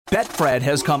Betfred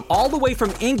has come all the way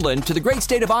from England to the great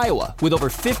state of Iowa with over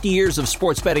 50 years of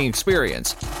sports betting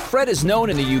experience. Fred is known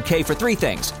in the UK for three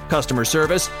things: customer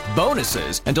service,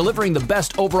 bonuses, and delivering the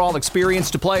best overall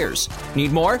experience to players.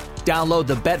 Need more? Download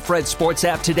the Betfred Sports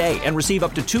app today and receive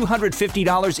up to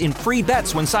 $250 in free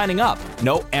bets when signing up.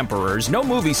 No emperors, no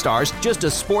movie stars, just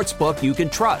a sports book you can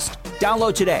trust.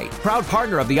 Download today. Proud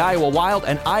partner of the Iowa Wild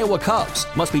and Iowa Cubs.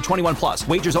 Must be 21 plus.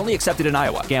 Wagers only accepted in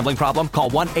Iowa. Gambling problem? Call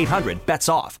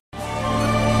 1-800-BETS-OFF.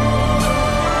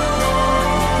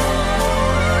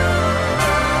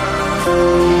 There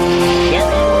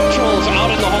are rituals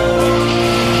out in the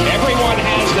hallway. Everyone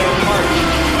has their part.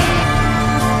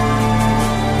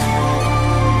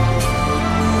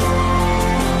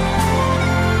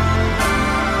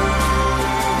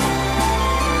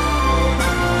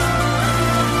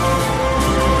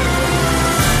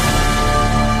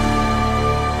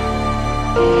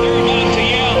 They're about to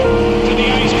yell. To the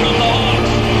ice come the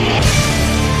Hawks.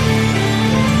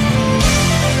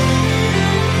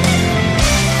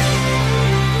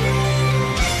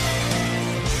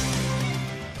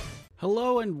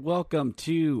 Hello and welcome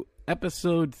to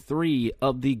Episode 3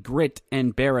 of the Grit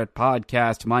and Bear It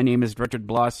podcast. My name is Richard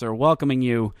Blosser, welcoming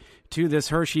you to this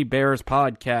Hershey Bears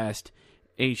podcast,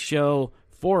 a show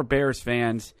for Bears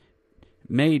fans,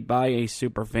 made by a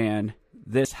super fan,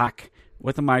 this hack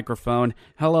with a microphone.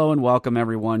 Hello and welcome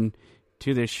everyone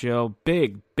to this show.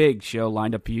 Big show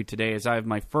lined up for you today, as I have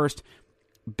my first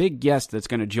big guest that's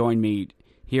going to join me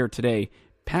here today,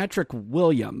 Patrick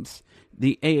Williams,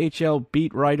 the AHL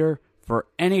beat writer for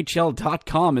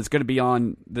NHL.com, is going to be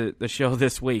on the show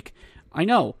this week. I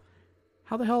know.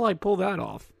 How the hell I pull that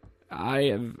off? I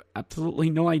have absolutely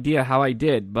no idea how I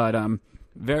did, but I'm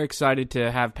very excited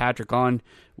to have Patrick on.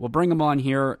 We'll bring him on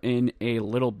here in a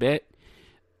little bit.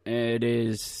 It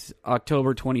is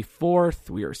October 24th.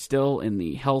 We are still in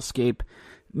the hellscape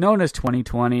known as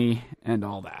 2020 and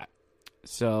all that.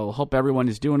 So hope everyone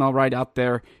is doing all right out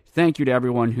there. Thank you to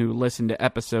everyone who listened to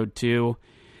Episode 2.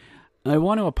 I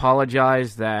want to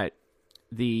apologize that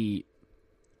the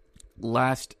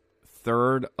last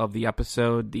third of the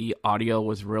episode, the audio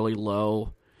was really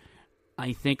low.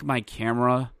 I think my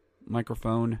camera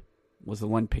microphone was the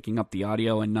one picking up the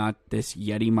audio and not this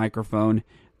Yeti microphone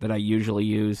that I usually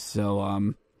use. So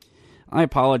I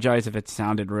apologize if it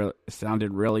sounded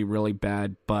really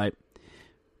bad, but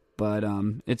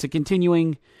it's a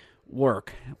continuing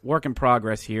work in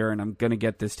progress here, and I'm going to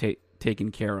get this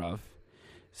taken care of.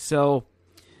 So,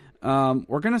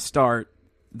 we're going to start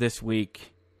this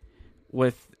week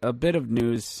with a bit of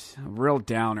news, a real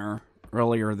downer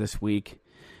earlier this week.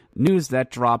 News that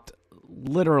dropped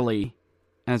literally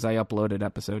as I uploaded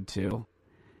Episode 2.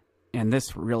 And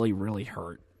this really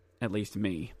hurt, at least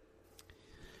me.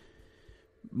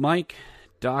 Doc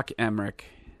Emrick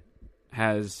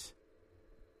has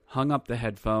hung up the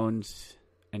headphones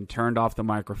and turned off the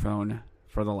microphone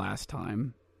for the last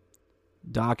time.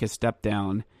 Doc has stepped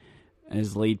down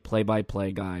as lead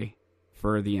play-by-play guy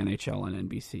for the NHL and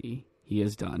NBC. He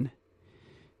is done.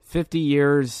 50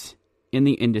 years in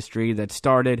the industry that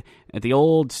started at the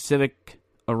old Civic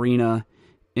Arena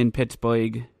in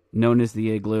Pittsburgh, known as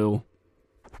the Igloo,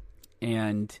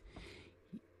 and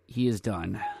he is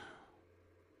done.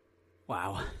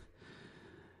 Wow.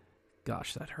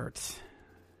 Gosh, that hurts.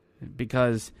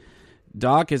 Because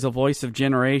Doc is a voice of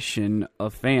generation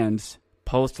of fans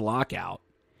post-lockout.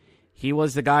 He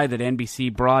was the guy that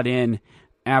NBC brought in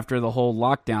after the whole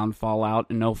lockdown fallout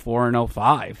in 04 and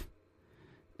 05.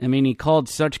 I mean, he called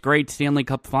such great Stanley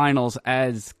Cup finals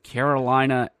as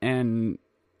Carolina and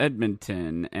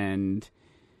Edmonton and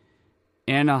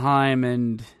Anaheim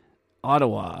and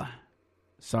Ottawa.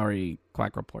 Sorry,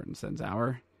 Quack Report and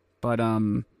Sensauer. But,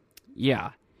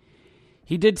 yeah.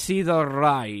 He did see the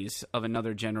rise of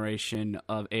another generation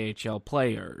of AHL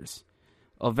players.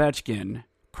 Ovechkin,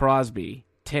 Crosby,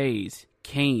 Taves,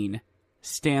 Kane,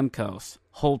 Stamkos,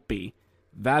 Holtby,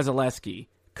 Vasilevsky,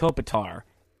 Kopitar,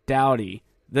 Doughty,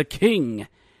 the King,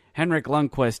 Henrik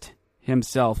Lundqvist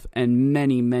himself, and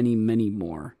many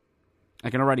more. I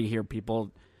can already hear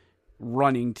people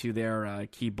running to their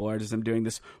keyboards as I'm doing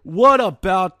this. What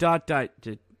about ...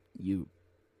 You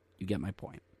get my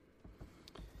point.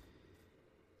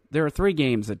 There are 3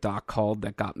 games that Doc called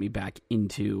that got me back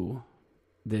into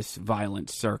this violent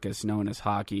circus known as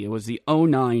hockey. It was the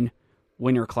 2009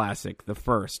 Winter Classic, the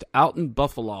first, out in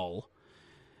Buffalo.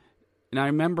 And I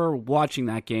remember watching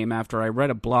that game after I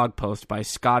read a blog post by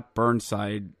Scott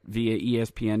Burnside via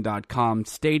ESPN.com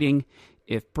stating,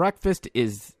 if breakfast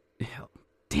is...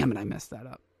 Damn it, I messed that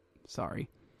up. Sorry.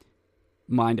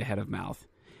 Mind ahead of mouth.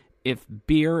 If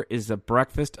beer is the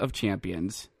breakfast of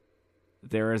champions,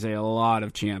 there is a lot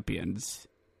of champions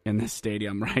in this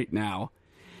stadium right now.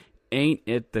 Ain't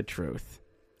it the truth?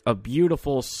 A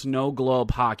beautiful snow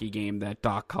globe hockey game that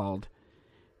Doc called.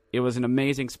 It was an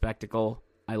amazing spectacle.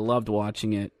 I loved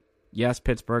watching it. Yes,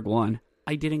 Pittsburgh won.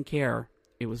 I didn't care.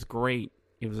 It was great.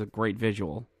 It was a great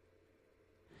visual.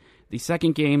 The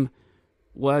second game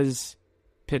was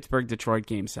Pittsburgh-Detroit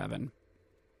Game 7.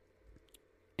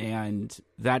 And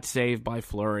that save by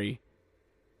Fleury,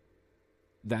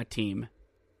 that team,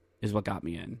 is what got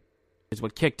me in. Is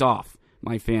what kicked off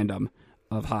my fandom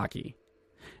of hockey.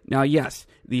 Now, yes,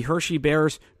 the Hershey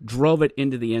Bears drove it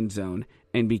into the end zone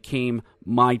and became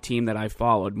my team that I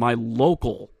followed, my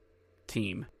local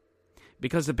team.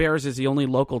 Because the Bears is the only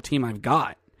local team I've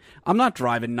got. I'm not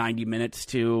driving 90 minutes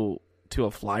to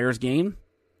a Flyers game.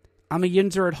 I'm a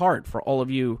Yinzer at heart, for all of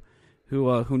you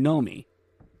who know me.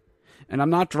 And I'm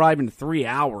not driving 3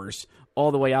 hours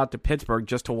all the way out to Pittsburgh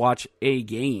just to watch a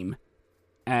game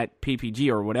at PPG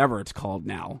or whatever it's called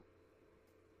now.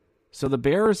 So the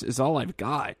Bears is all I've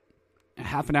got. A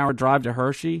half an hour drive to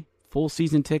Hershey, full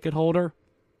season ticket holder.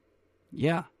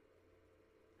 Yeah.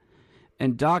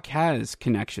 And Doc has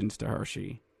connections to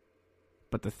Hershey.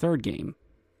 But the third game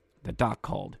that Doc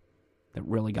called that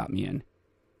really got me in,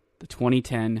 the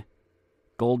 2010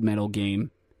 gold medal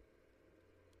game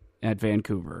at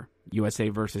Vancouver, USA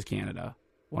versus Canada.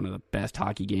 One of the best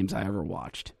hockey games I ever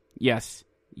watched. Yes,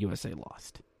 USA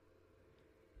lost.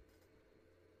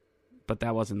 But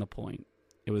that wasn't the point.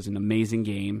 It was an amazing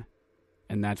game,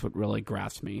 and that's what really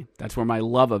grasped me. That's where my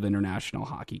love of international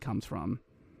hockey comes from.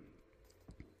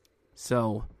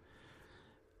 So,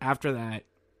 after that,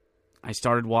 I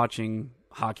started watching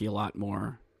hockey a lot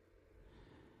more.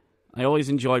 I always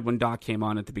enjoyed when Doc came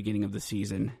on at the beginning of the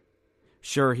season.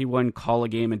 Sure, he wouldn't call a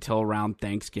game until around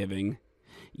Thanksgiving.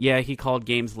 Yeah, he called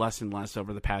games less and less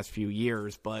over the past few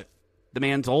years, but the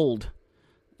man's old.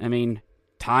 I mean,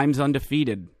 time's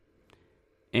undefeated.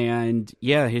 And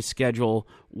yeah, his schedule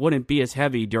wouldn't be as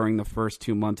heavy during the first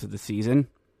 2 months of the season.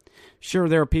 Sure,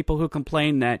 there are people who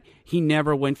complain that he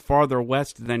never went farther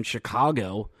west than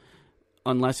Chicago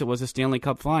unless it was a Stanley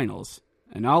Cup Finals.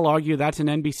 And I'll argue that's an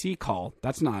NBC call.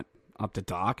 That's not up to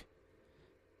Doc.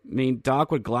 I mean, Doc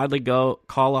would gladly go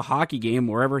call a hockey game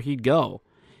wherever he'd go.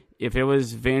 If it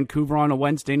was Vancouver on a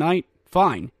Wednesday night,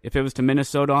 fine. If it was to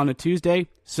Minnesota on a Tuesday,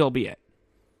 so be it.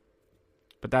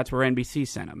 But that's where NBC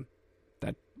sent him.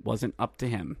 That wasn't up to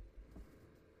him.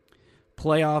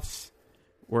 Playoffs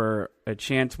were a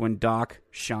chance when Doc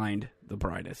shined the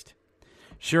brightest.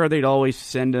 Sure, they'd always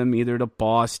send him either to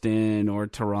Boston or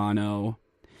Toronto.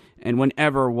 And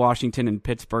whenever Washington and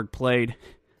Pittsburgh played,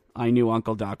 I knew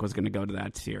Uncle Doc was going to go to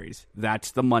that series.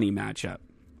 That's the money matchup.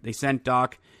 They sent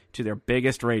Doc to their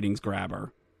biggest ratings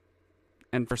grabber.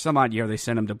 And for some odd year, they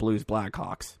sent him to Blues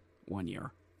Blackhawks one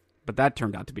year. But that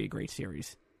turned out to be a great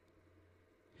series.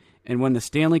 And when the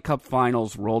Stanley Cup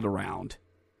Finals rolled around,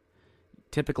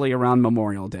 typically around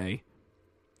Memorial Day,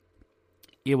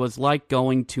 it was like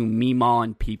going to Meemaw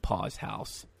and Peepaw's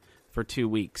house for 2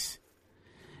 weeks.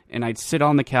 And I'd sit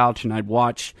on the couch and I'd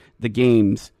watch the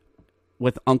games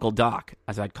with Uncle Doc,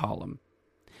 as I'd call him.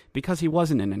 Because he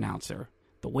wasn't an announcer.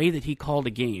 The way that he called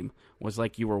a game was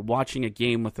like you were watching a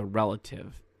game with a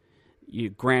relative.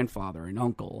 Your grandfather, an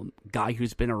uncle, a guy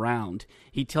who's been around.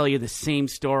 He'd tell you the same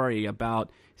story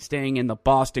about staying in the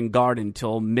Boston Garden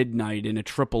till midnight in a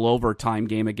triple overtime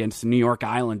game against the New York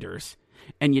Islanders.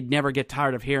 And you'd never get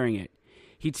tired of hearing it.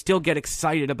 He'd still get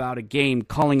excited about a game,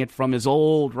 calling it from his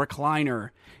old recliner,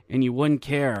 and you wouldn't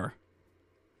care.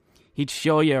 He'd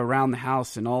show you around the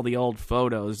house and all the old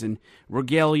photos and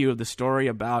regale you of the story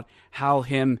about how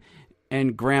him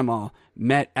and Grandma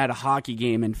met at a hockey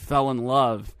game and fell in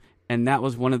love, and that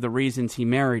was one of the reasons he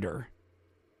married her.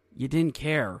 You didn't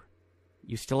care.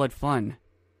 You still had fun.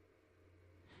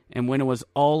 And when it was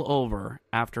all over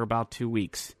after about 2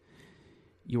 weeks,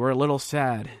 you were a little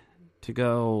sad to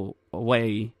go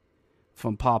away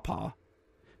from Pawpaw,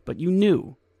 but you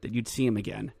knew that you'd see him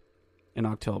again in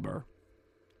October.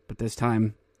 But this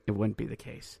time, it wouldn't be the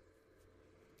case.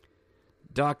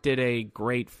 Doc did a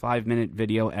great 5-minute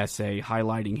video essay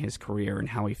highlighting his career and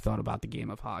how he thought about the game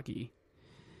of hockey.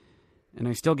 And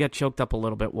I still get choked up a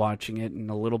little bit watching it and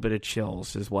a little bit of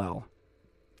chills as well.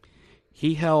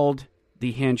 He held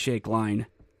the handshake line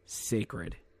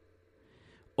sacred.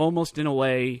 Almost in a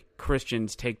way,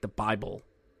 Christians take the Bible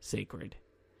sacred.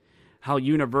 How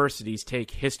universities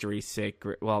take history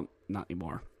sacred. Well, not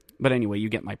anymore. But anyway, you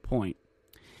get my point.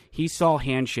 He saw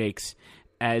handshakes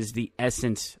as the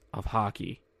essence of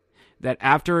hockey. That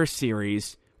after a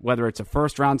series, whether it's a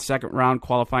first round, second round,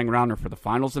 qualifying round, or for the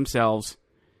finals themselves,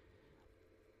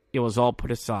 it was all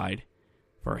put aside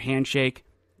for a handshake,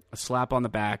 a slap on the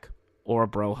back, or a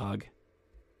bro hug.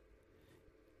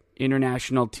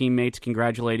 International teammates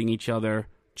congratulating each other,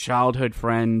 childhood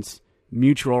friends,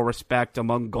 mutual respect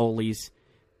among goalies.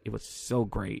 It was so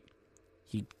great.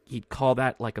 He'd call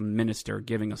that like a minister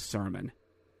giving a sermon.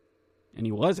 And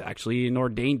he was actually an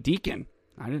ordained deacon.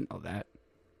 I didn't know that.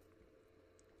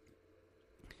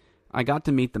 I got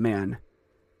to meet the man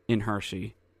in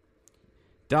Hershey.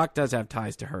 Doc does have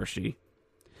ties to Hershey.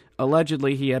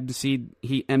 Allegedly, he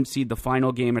emceed the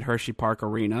final game at Hershey Park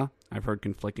Arena. I've heard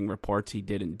conflicting reports he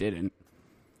did and didn't.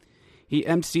 He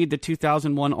emceed the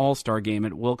 2001 All-Star Game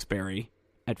at Wilkes-Barre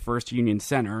at First Union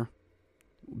Center,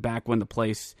 back when the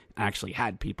place actually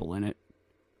had people in it.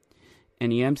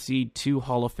 And he emceed 2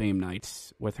 Hall of Fame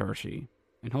nights with Hershey.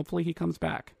 And hopefully he comes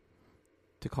back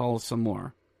to call us some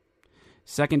more.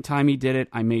 Second time he did it,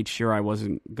 I made sure I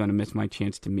wasn't going to miss my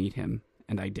chance to meet him,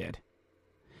 and I did.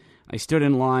 I stood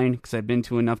in line because I've been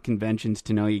to enough conventions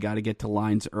to know you got to get to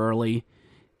lines early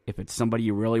if it's somebody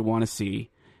you really want to see.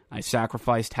 I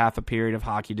sacrificed half a period of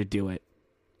hockey to do it,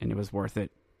 and it was worth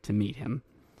it to meet him.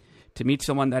 To meet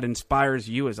someone that inspires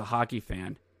you as a hockey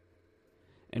fan.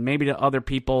 And maybe to other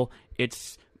people,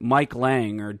 it's Mike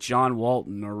Lang or John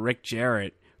Walton or Rick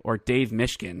Jarrett or Dave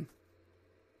Mishkin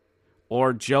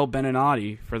or Joe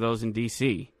Beninati for those in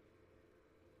D.C.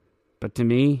 But to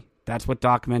me, that's what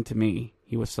Doc meant to me.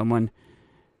 He was someone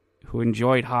who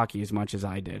enjoyed hockey as much as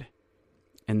I did.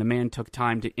 And the man took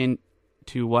time to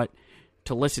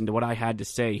listen to what I had to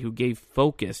say, who gave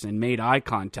focus and made eye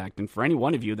contact. And for any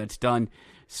one of you that's done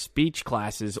speech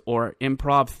classes or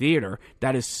improv theater,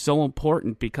 that is so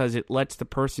important because it lets the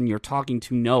person you're talking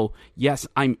to know, yes,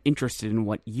 I'm interested in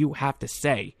what you have to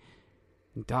say.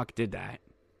 And Doc did that.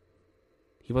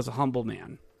 He was a humble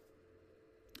man.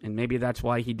 And maybe that's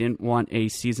why he didn't want a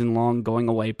season-long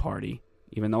going-away party,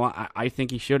 even though I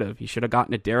think he should have. He should have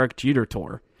gotten a Derek Jeter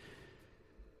tour.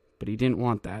 But he didn't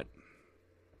want that.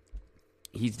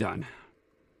 He's done.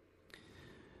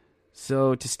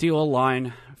 So to steal a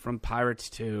line from Pirates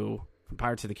of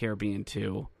the Caribbean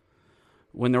 2,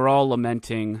 when they're all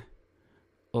lamenting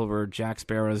over Jack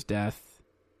Sparrow's death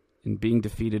and being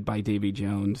defeated by Davy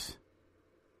Jones,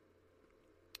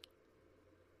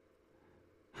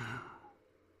 the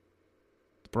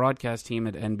broadcast team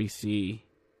at NBC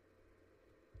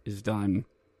is done,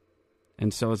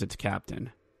 and so is its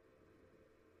captain.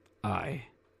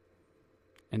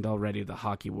 And already the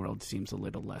hockey world seems a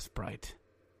little less bright.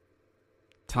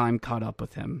 Time caught up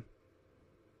with him.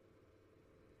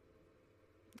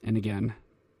 And again,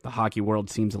 the hockey world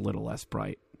seems a little less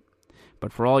bright.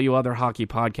 But for all you other hockey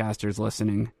podcasters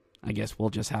listening, I guess we'll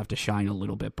just have to shine a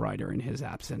little bit brighter in his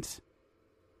absence.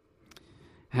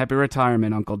 Happy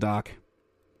retirement, Uncle Doc.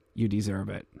 You deserve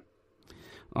it.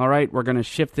 All right, we're going to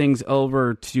shift things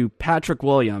over to Patrick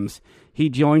Williams. He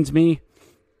joins me,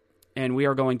 and we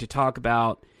are going to talk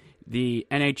about the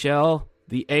NHL,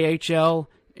 the AHL,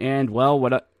 and, well,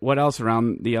 what else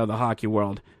around the hockey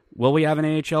world. Will we have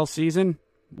an AHL season?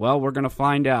 Well, we're going to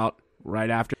find out right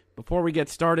after. Before we get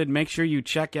started, make sure you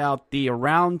check out the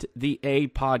Around the A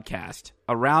podcast.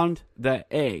 Around the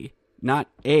A, not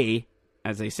A,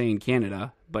 as they say in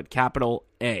Canada, but capital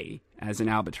A, as in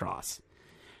albatross.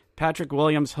 Patrick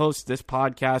Williams hosts this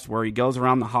podcast where he goes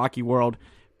around the hockey world,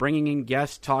 bringing in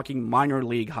guests talking minor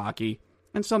league hockey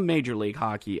and some major league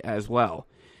hockey as well.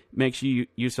 Make sure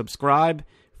you subscribe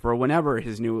for whenever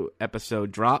his new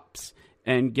episode drops,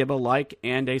 and give a like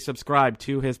and a subscribe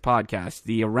to his podcast,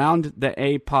 the Around the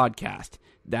A podcast.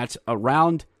 That's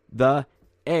Around the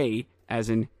A, as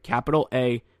in capital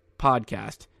A,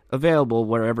 podcast. Available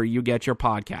wherever you get your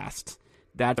podcasts.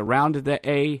 That's Around the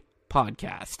A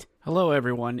podcast. Hello,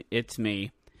 everyone. It's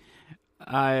me.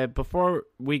 Before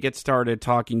we get started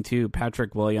talking to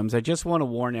Patrick Williams, I just want to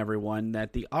warn everyone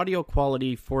that the audio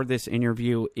quality for this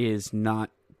interview is not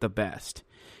the best.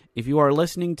 If you are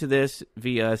listening to this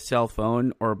via cell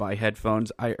phone or by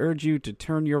headphones, I urge you to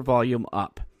turn your volume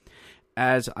up,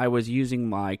 as I was using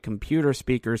my computer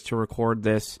speakers to record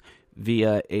this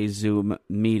via a Zoom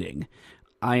meeting.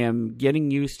 I am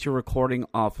getting used to recording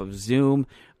off of Zoom.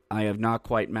 I have not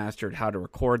quite mastered how to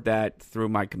record that through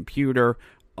my computer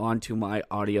onto my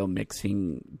audio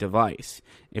mixing device.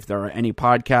 If there are any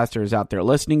podcasters out there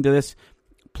listening to this,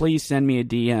 please send me a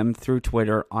DM through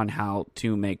Twitter on how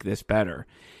to make this better.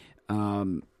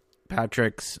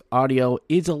 Patrick's audio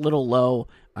is a little low.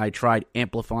 I tried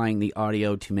amplifying the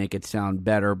audio to make it sound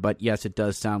better, but yes, it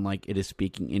does sound like it is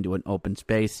speaking into an open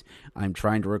space. I'm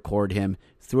trying to record him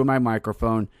through my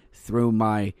microphone, through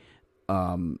my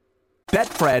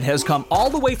Betfred has come all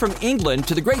the way from England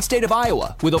to the great state of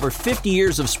Iowa with over 50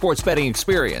 years of sports betting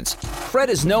experience. Fred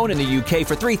is known in the UK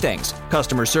for three things: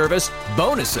 customer service,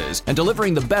 bonuses, and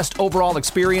delivering the best overall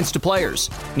experience to players.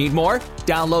 Need more?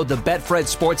 Download the Betfred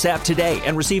Sports app today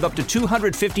and receive up to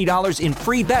 $250 in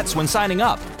free bets when signing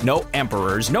up. No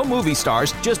emperors, no movie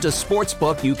stars, just a sports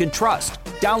book you can trust.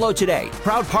 Download today.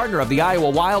 Proud partner of the Iowa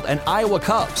Wild and Iowa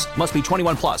Cubs. Must be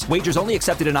 21 plus. Wagers only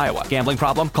accepted in Iowa. Gambling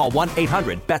problem? Call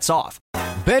 1-800-BETS-OFF.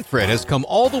 Betfred has come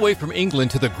all the way from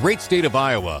England to the great state of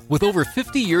Iowa. With over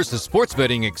 50 years of sports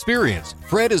betting experience,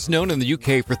 Fred is known in the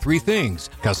UK for three things: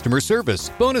 customer service,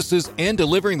 bonuses, and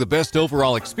delivering the best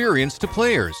overall experience to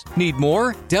players. Need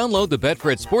more? Download the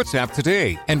Betfred Sports app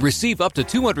today and receive up to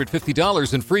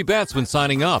 $250 in free bets when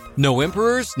signing up. No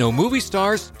emperors, no movie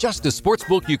stars, just a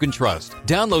sportsbook you can trust.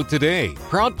 Download today.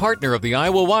 Proud partner of the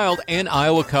Iowa Wild and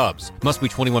Iowa Cubs. Must be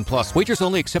 21 plus. Wagers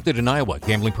only accepted in Iowa.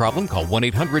 Gambling problem? Call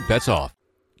 1-800-BETS-OFF.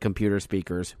 Computer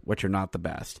speakers, which are not the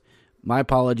best. My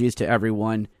apologies to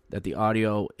everyone that the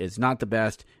audio is not the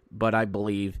best, but I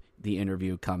believe the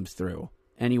interview comes through.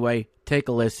 Anyway, take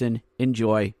a listen,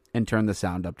 enjoy, and turn the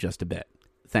sound up just a bit.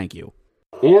 Thank you.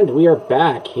 And we are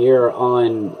back here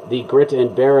on the Grit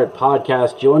and Barrett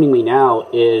podcast. Joining me now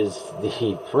is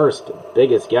the first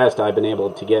biggest guest I've been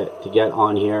able to get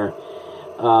on here.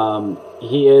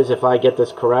 He is, if I get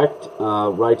this correct,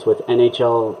 writes with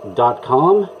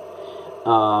NHL.com.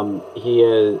 He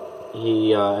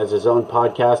has his own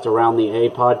podcast, Around the A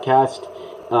podcast.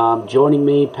 Joining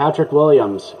me, Patrick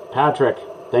Williams. Patrick,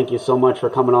 thank you so much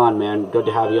for coming on, man. Good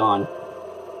to have you on.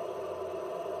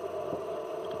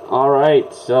 All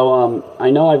right, so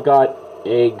I know I've got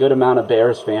a good amount of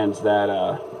Bears fans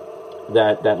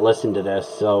that listen to this.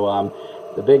 So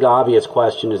the big obvious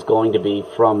question is going to be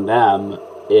from them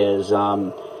is,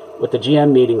 with the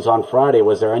GM meetings on Friday,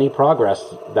 was there any progress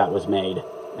that was made?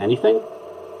 Anything?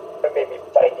 Maybe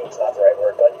fighting's not the right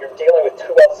word, but you're dealing with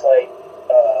two outside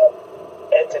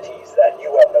entities that you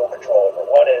have no control over.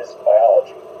 One is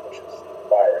biology, which is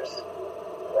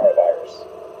coronavirus,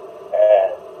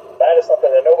 and that is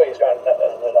something that nobody's gotten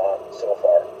a lid on so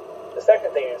far. The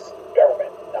second thing is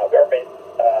government. Now, government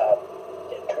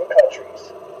in two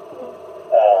countries,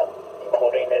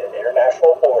 including an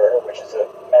international border, which is a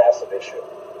massive issue.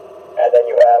 And then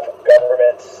you have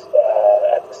governments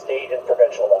at the state and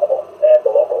provincial level and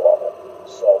the local level.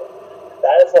 So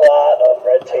that is a lot of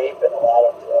red tape and a lot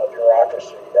of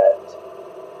bureaucracy that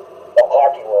the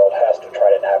hockey world has to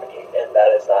try to navigate. And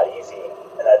that is not easy.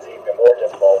 And that's even more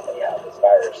difficult when you have this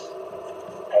virus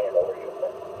hanging over you.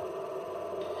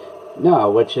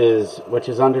 No, which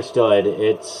is understood.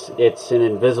 It's an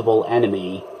invisible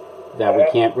enemy that we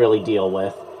can't really deal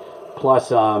with.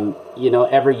 Plus,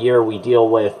 every year we deal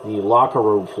with the locker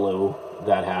room flu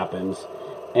that happens,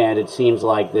 and it seems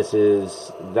like this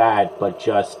is that, but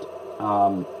just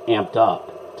amped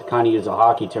up. To kind of use a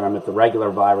hockey term, if the regular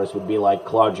virus would be like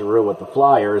Claude Giroux with the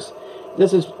Flyers,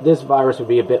 this virus would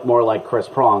be a bit more like Chris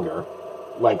Pronger,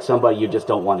 like somebody you just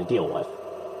don't want to deal with.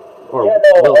 Or and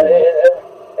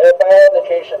by all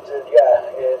indications,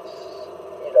 it's,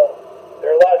 there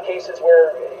are a lot of cases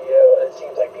where, it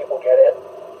seems like people get it.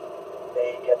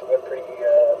 They get through it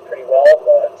pretty well,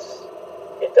 but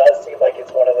it does seem like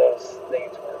it's one of those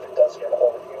things where if it does get a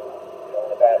hold of you,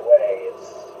 in a bad way,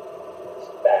 it's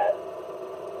bad.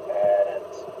 And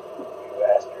you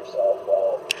ask yourself,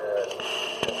 well, if you're a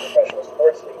professional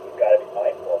sports league, you've got to be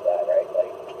mindful of that, right?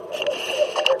 Like,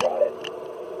 you got it,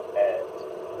 and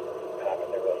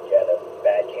having to really get a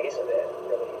bad case of it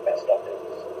really messed up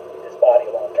his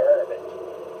body long term and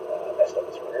messed up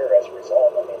his career as a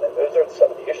result. I mean, those are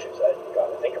some of the issues that you got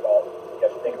to think about. You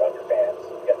have to think about your fans.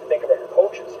 You have to think about your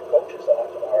coaches. Your coaches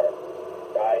often are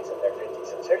guys in their 50s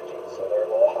and 60s, so they're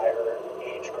a little higher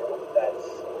age group that's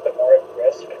a little bit more at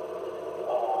risk.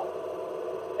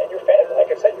 And your fan,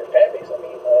 like I said, your fan base. I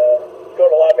mean, you go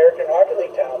to a lot of American Hockey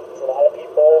League towns, there's a lot of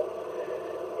people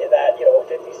in that,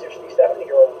 50, 60,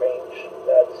 70-year-old range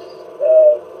that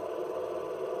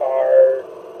are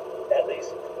at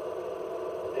least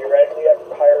theoretically at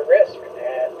higher risk.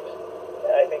 And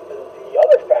I think the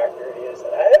other factor is,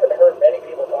 and I haven't heard many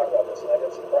people talk about this, and I've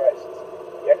been surprised, is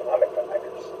the economic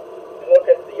factors. You look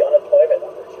at the unemployment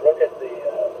numbers, you look at the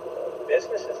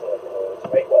businesses that are closed,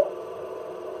 right? Well,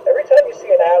 every time you see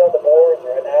an ad on the boards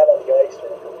or an ad on the ice or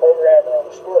a program or on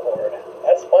the scoreboard,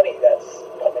 that's money that's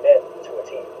coming in to a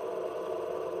team.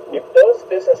 If those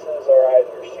businesses are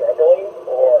either struggling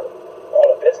or out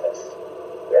of business,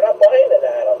 they're not buying an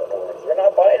ad on the boards. They're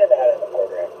not buying an ad in the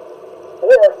program.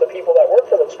 Or if the people that work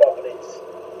for those companies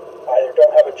either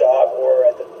don't have a job or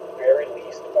at the very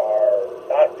least are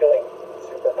not feeling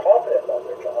super confident about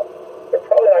their job,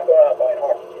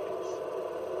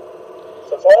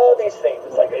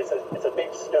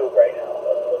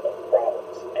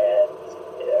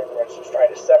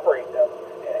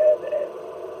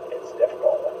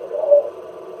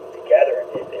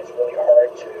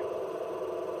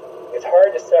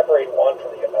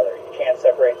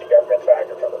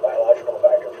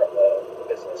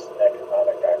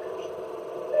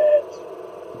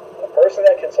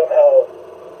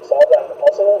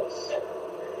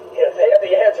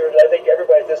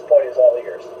 everybody at this point is all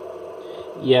ears.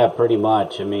 Yeah, pretty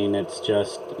much. I mean, it's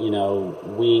just,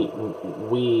 we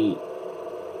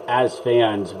as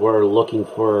fans were looking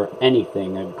for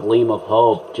anything, a gleam of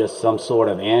hope, just some sort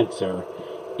of answer.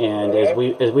 And as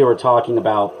we were talking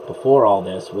about before all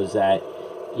this, was that,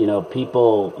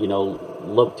 people,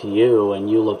 look to you, and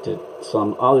you looked at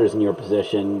some others in your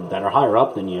position that are higher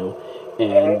up than you,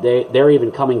 and they're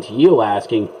even coming to you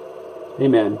asking, "Hey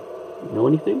man, know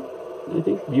anything?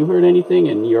 Have you heard anything?"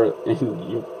 And you're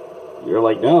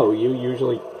like, "No, I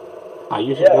usually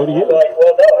go to you." I'm like,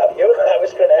 well, no, have you? I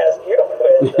was going to ask you.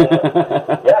 And,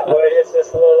 well, it's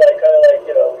this little, kind of like,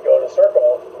 we go in a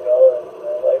circle,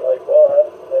 and like, well,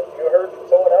 have you heard from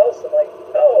someone else? I'm like,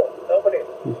 no, nobody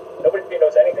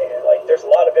knows anything. And, there's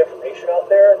a lot of information out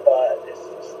there, but it's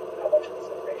just how much of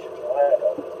this information is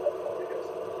reliable because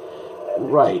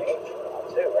right. It's changed now,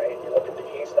 too, right? You look at the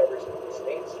case numbers in the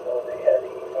States, they had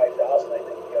 85,000, I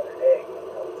think, the other day,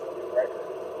 it's a new record.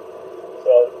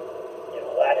 So,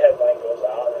 that headline goes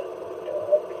out, and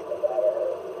people that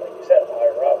are, like you said,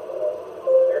 higher up,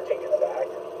 they're taken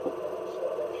aback. So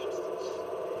there's just this.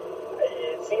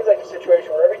 It seems like a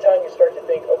situation where every time you start to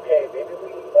think, okay, maybe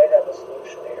we might have a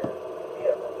solution here, we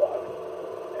have a block,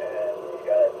 and you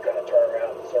got to kind of turn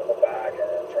around and circle back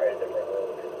and try a different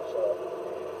road. So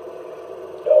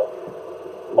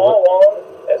all along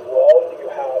as well, you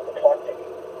have the clock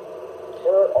ticking.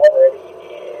 We're already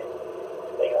in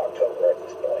late October at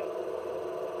this point.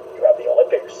 You have the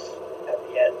Olympics at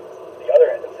the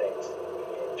other end of things,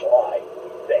 in July, you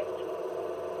think.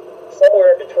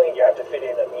 Somewhere in between, you have to fit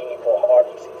in a meaningful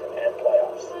hockey season and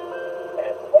playoffs.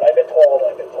 And what I've been told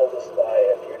this by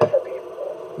a few different people,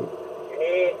 you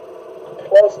need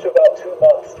close to about 2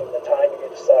 months from the time you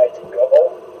decide to go to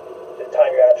the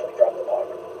time you actually drop the puck.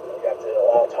 You have to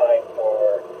allow time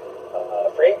for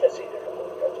free agency to complete.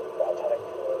 You have to allow time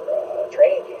for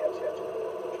training camps. You have to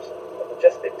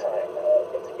logistic time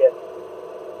to get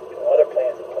other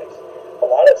plans in place. A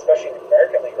lot of, especially in the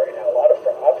American League right now, a lot of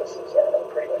front offices are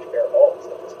pretty much bare bones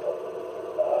at this point.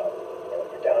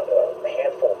 You're down to a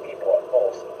handful of people at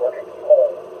most working from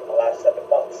home in the last 7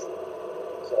 months.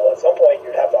 So at some point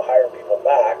you'd have to hire people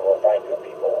back or find new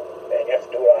people, and you have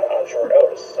to do it on short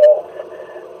notice. So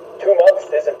 2 months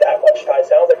isn't that much time.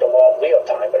 It sounds like a long lead-up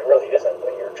time, but it really isn't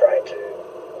when you're trying to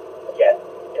get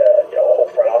a whole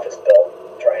front office built,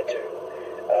 trying to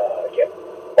get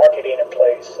marketing in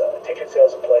place, ticket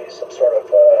sales in place, some sort of,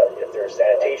 if there's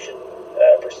sanitation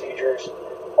procedures,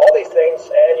 all these things,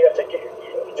 and you have to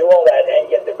do all that and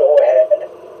get the go-ahead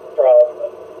from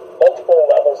multiple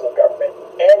levels of government,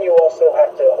 and you also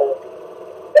have to hope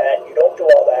that you don't do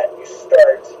all that, you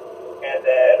start, and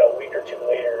then a week or two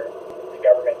later, the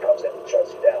government comes in and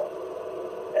shuts you down.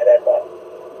 And then what?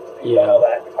 You do all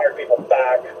that, hire people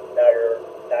back, now you're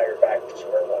back to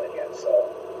square one again, so...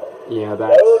 Yeah,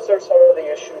 those are some of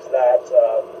the issues that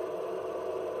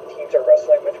teams are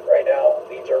wrestling with right now.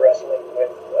 Leagues are wrestling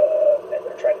with, and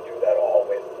they're trying to do that all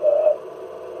with a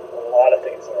lot of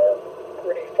things that are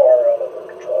pretty far out of their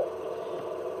control.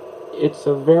 It's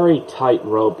a very tight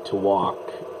rope to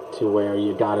walk, to where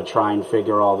you got to try and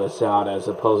figure all this out, as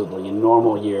supposedly in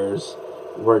normal years,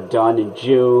 we're done in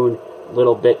June, a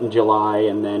little bit in July,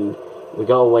 and then we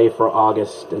go away for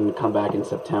August and come back in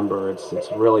September.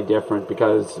 It's really different,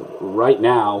 because right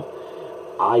now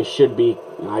I should be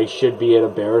at a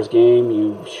Bears game.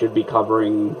 You should be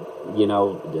covering,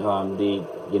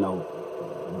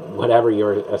 whatever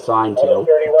you're assigned to.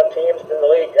 31 teams in the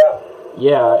league, yeah.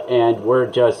 Yeah, and we're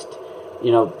just,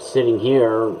 sitting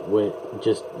here with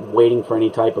just waiting for any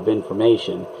type of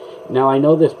information. Now, I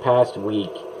know this past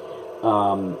week,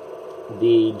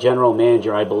 the general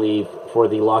manager, I believe, for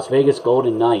the Las Vegas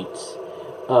Golden Knights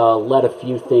let a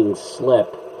few things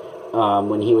slip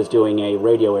when he was doing a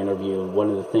radio interview. One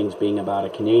of the things being about a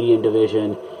Canadian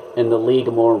division, and the league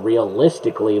more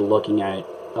realistically looking at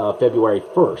February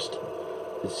 1st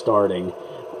starting.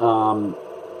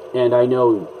 And I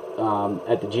know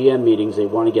at the GM meetings they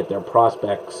want to get their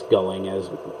prospects going as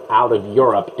out of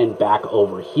Europe and back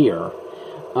over here.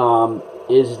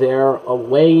 Is there a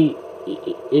way...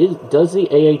 does the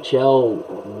AHL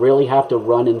really have to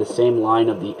run in the same line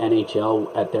of the NHL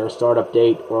at their startup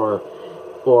date, or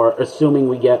assuming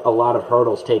we get a lot of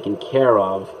hurdles taken care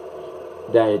of,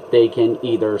 that they can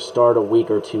either start a week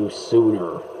or two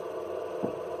sooner?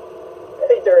 I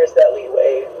think there is that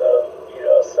leeway of,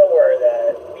 somewhere in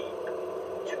that week,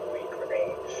 2 week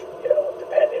range,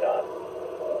 depending on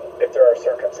if there are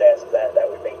circumstances that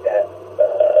would make that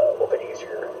a little bit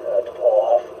easier to pull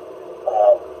off.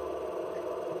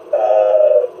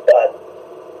 But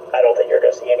I don't think you're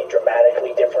going to see any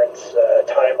dramatically different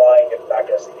timeline. You're not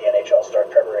going to see the NHL start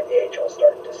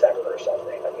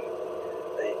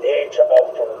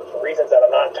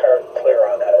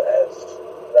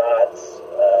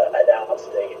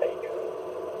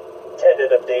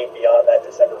tentative date beyond that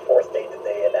December 4th date that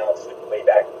they announced way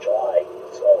back in July.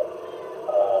 So,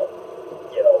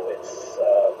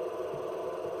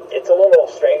 it's a little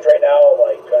strange right now.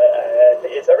 Like,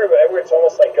 it's everywhere. It's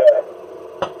almost like I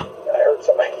heard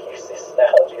somebody use this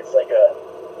analogy.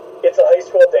 It's a high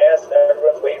school dance, and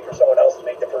everyone's waiting for someone else to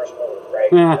make the first move,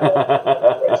 right?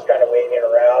 Everyone's kind of waiting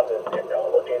around and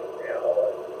looking,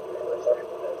 everyone's looking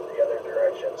in the other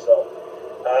direction. So,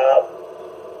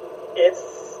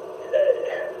 it's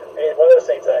one of those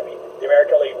things. I mean, the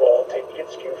American League will take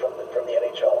its cue from the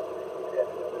NHL, and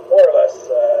more or less,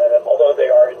 although they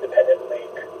are an independent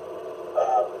league,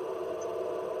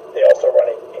 they also run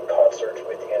in concert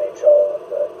with the NHL.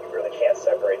 You really can't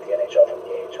separate the NHL from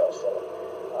the AHL. So,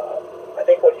 I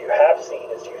think what you have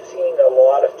seen is you've seen a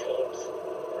lot of teams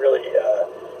really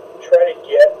try to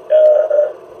get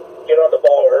on the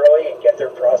ball early and get their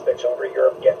prospects over to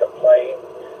Europe, get them playing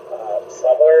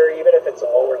somewhere, even if it's a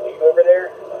lower league over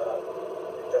there.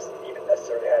 It doesn't even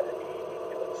necessarily have to be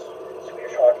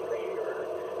Swedish Hockey League or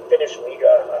Finnish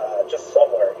Liga, just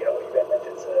somewhere, even if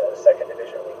it's a second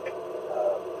division league.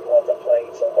 You want them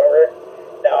playing somewhere.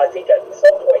 Now, I think at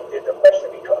some point the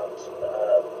question becomes,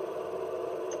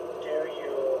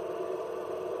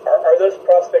 are those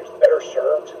prospects better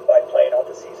served by playing out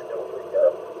the season over in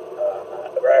Europe,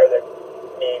 rather than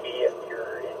maybe if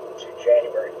you're into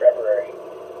January, February,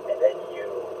 and then you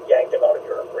yank them out of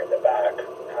Europe, bring them back,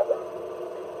 have them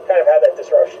kind of have that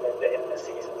disruption in the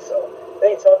season. So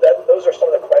I think those are some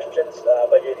of the questions.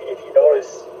 But if you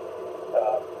notice,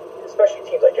 especially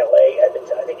teams like LA,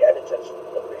 Edmonton, I think Edmonton's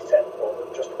literally sent over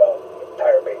just about the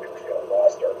entire Bakersfield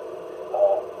roster.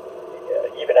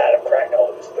 Even Adam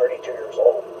Cracknell, who's 32 years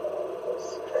old,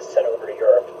 was sent over to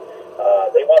Europe.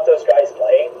 They want those guys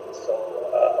playing, so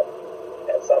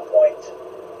at some point,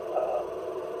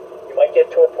 you might get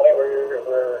to a point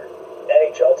where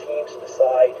NHL teams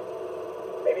decide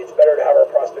maybe it's better to have our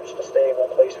prospects just stay in one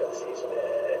place for the season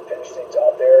and finish things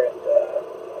out there, and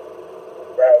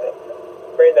rather than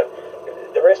bring them.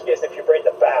 The risk is if you bring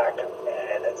them back,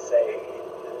 and let's say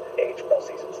the AHL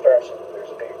season starts and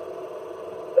there's a big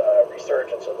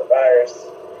resurgence of the virus,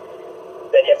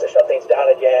 then you have to shut things down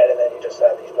again, and then you just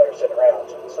have these players sitting around.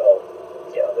 So,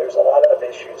 there's a lot of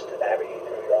issues to navigate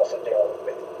through. You're also dealing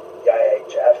with the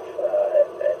IHF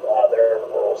and a lot of their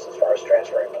rules as far as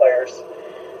transferring players.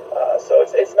 So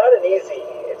it's not an easy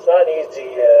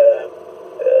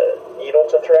needle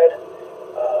to thread,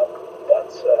 but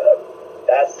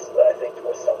that's, I think,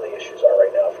 what some of the issues are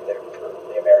right now for the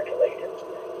American League. And,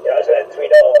 as we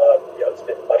know, it's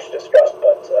been much discussed,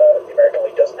 but the American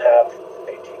League doesn't have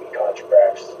big TV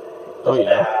contracts. It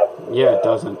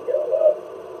doesn't.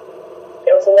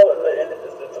 It's a little bit.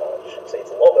 I shouldn't say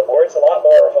it's a little bit more. It's a lot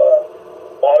more of a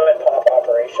mom and pop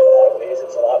operation in a lot of ways.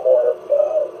 It's a lot more of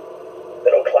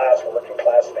middle class, working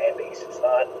class fan base. It's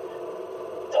not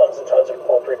tons and tons of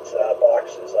corporate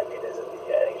boxes like it is at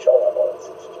the NHL level. It's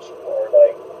just more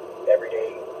like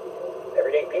everyday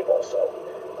people. So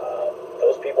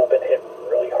those people have been hit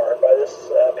really hard by this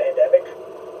pandemic,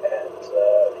 and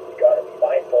you got to be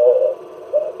mindful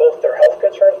of both their health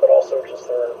concerns, but also just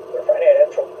their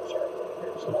financial concerns.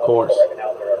 There's a lot of people right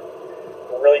now that are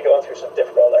really going through some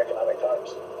difficult economic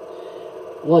times.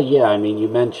 Well, yeah, I mean, you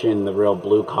mentioned the real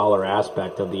blue-collar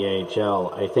aspect of the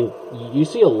AHL. I think you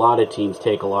see a lot of teams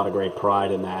take a lot of great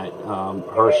pride in that.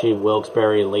 Hershey,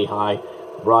 Wilkes-Barre, Lehigh,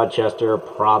 Rochester,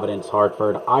 Providence,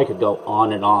 Hartford. I could go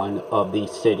on and on of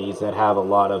these cities that have a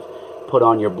lot of put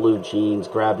on your blue jeans,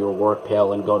 grab your work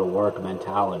pail, and go to work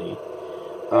mentality.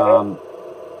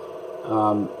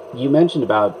 You mentioned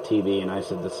about TV, and I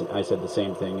said the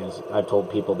same thing. As I've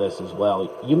told people this as well.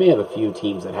 You may have a few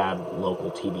teams that have local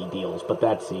TV deals, but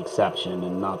that's the exception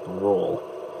and not the rule.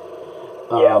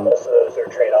 Most of those are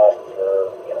trade-off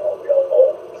for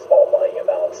real small money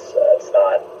amounts.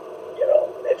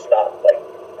 It's not like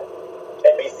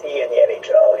NBC and the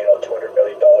NHL. $200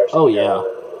 million. Oh yeah.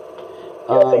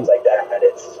 Things like that. And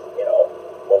it's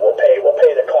we'll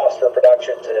pay the cost for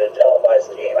production to televise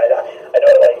the game. I know,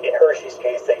 like in Hershey's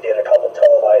case, they did a couple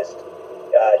televised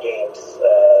games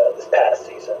this past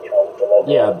season. The local.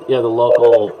 The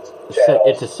local.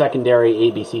 It's a secondary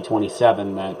ABC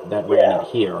 27 that ran it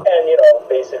here. And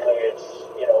basically, it's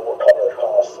we'll cover the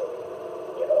costs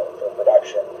and for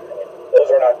production. I mean,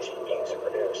 those are not cheap games to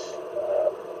produce.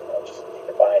 Just keep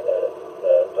in mind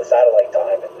the satellite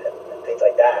time and things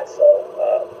like that. So.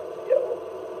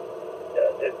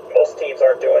 Most teams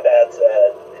aren't doing that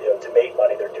to make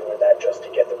money. They're doing that just to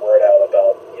get the word out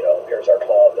about here's our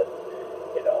club, and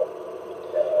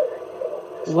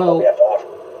this is what we have to offer.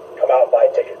 Come out and buy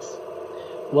tickets.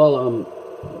 Well,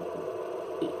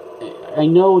 I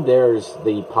know there's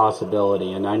the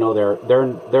possibility, and I know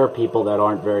there are people that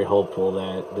aren't very hopeful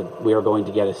that we are going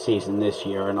to get a season this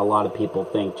year, and a lot of people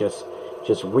think just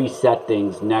reset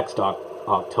things next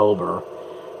October.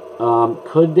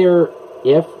 Could there,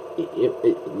 if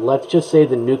let's just say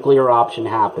the nuclear option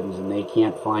happens and they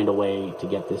can't find a way to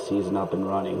get this season up and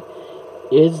running,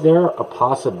 is there a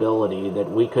possibility that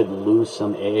we could lose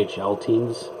some AHL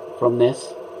teams from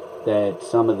this? That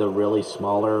some of the really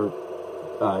smaller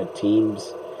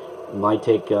teams might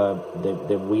take,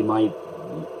 that we might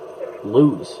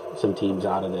lose some teams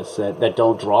out of this that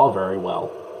don't draw very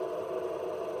well?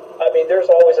 I mean, there's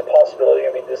always a possibility.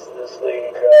 I mean, this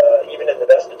league, even in the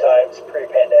best of times,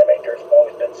 pre-pandemic, there's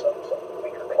always been some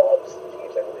weaker clubs,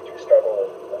 teams that really do struggle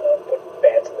with putting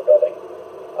fans in the building.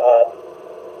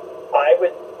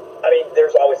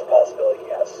 There's always a possibility,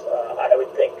 yes. I would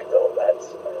think, though,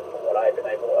 that's from what I've been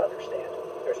able to understand.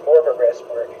 There's more of a risk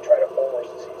where if you try to force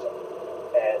the season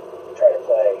and try to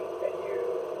play, and you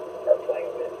are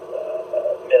playing with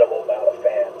a minimal amount of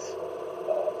fans,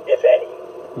 if any,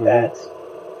 that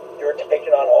you're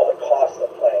taking on all the costs of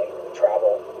playing, the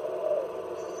travel,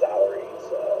 salaries,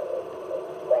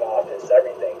 front office,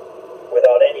 everything,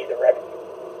 without any of the revenue.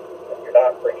 And you're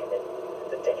not bringing in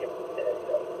the ticket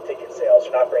sales.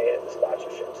 You're not bringing in the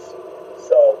sponsorships.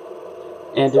 So,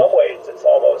 in some ways, it's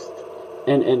almost...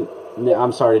 And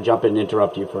I'm sorry to jump in and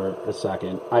interrupt you for a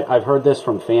second. I've heard this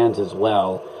from fans as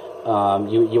well.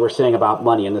 You were saying about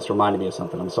money, and this reminded me of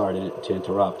something. I'm sorry to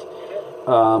interrupt.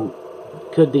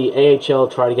 Could the AHL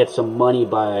try to get some money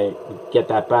get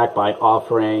that back by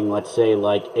offering, let's say,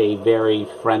 like a very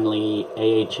friendly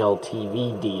AHL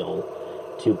TV deal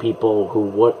to people who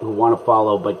want to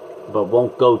follow but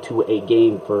won't go to a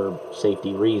game for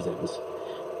safety reasons?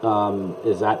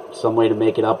 Is that some way to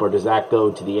make it up, or does that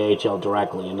go to the AHL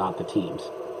directly and not the teams?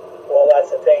 Well, that's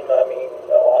the thing. I mean,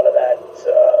 a lot of that,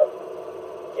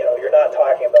 you're not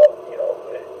talking about,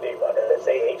 big money. It's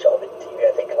AHL TV.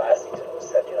 I think last season was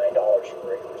 $79 for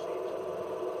regular season.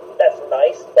 That's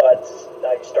nice, but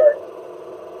now you start,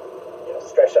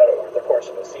 stretched out over the course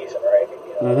of a season, right?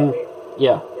 What I mean?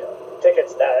 Yeah.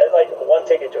 Tickets now, like one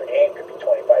ticket to a game could be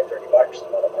 $25-30 in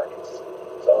a lot of markets.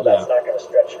 So that's not going to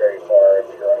stretch very far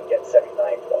if you're going to get $79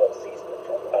 for the whole season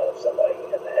out of somebody.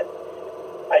 And then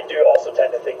I do also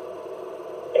tend to think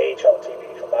AHL TV,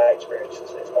 from my experience,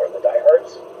 is more of the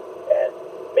diehards. And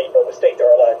make no mistake, there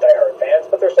are a lot of diehard fans,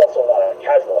 but there's also a lot of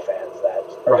casual fans that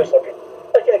are just looking,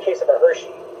 like in the case of a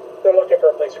Hershey, they're looking for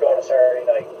a place to go on a Saturday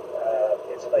night.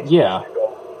 It's a nice place to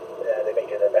go. They make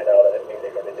an event out of it. Maybe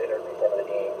they go to dinner before the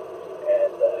game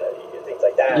and things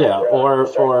like that. Yeah,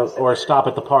 or stop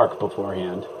at the park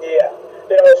beforehand. Yeah,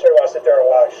 they don't necessarily want to sit there and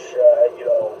watch,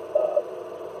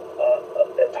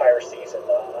 the entire season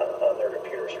on their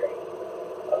computer screen.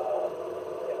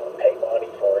 Pay money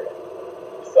for it.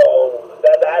 So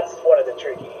that's one of the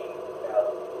tricky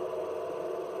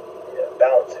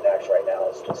balancing acts right now.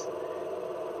 It's just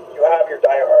you have your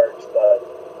diehards, but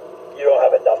you don't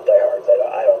have enough diehards.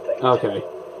 I don't think.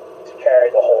 To carry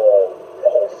the whole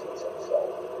season. So,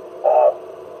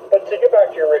 but to get back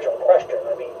to your original question,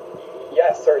 I mean,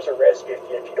 yes, there's a risk if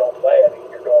you don't play. I mean,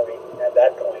 you're going at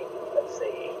that point, let's say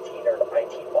 18 or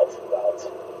 19 months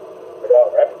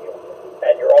without revenue,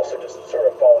 and you're also just sort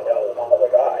of falling out of the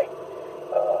public eye.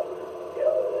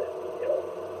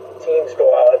 Teams go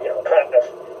out, kind of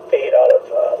fade out of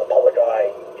the public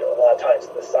eye. A lot of times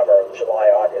in the summer,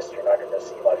 July, August, you're not going to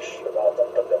see much about them,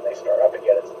 but then they start up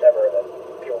again in September, and then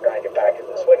people kind of get back in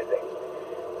the swing of things.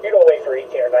 You don't wait for 18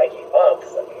 or 19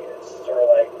 months. I mean, it's sort of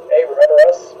like, hey, remember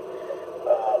us?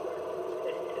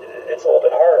 It's a little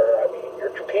bit harder. I mean,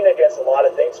 you're competing against a lot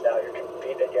of things now. You're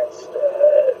competing against,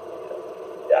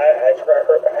 I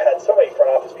had so many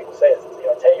front office people say it.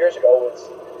 10 years ago was,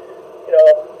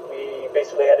 we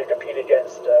basically had to compete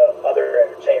against other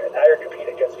entertainment. Now you're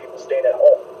competing against people staying at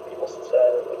home, people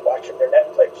watching their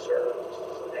Netflix or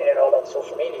hanging out on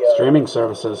social media. Streaming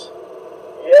services.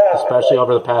 Yeah. Especially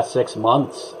over the past 6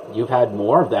 months, you've had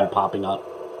more of them popping up.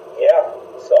 Yeah.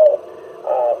 So,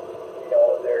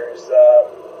 there's,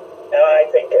 and I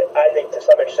think to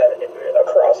some extent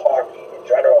across hockey in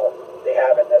general, they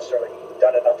haven't necessarily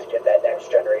done enough to get that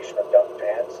next generation of young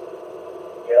fans.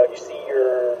 You see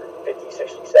your 50,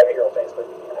 60, 70-year-old fans, but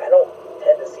I don't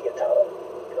tend to see a ton of,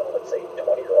 let's say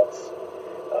 20-year-olds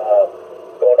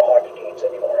going to hockey games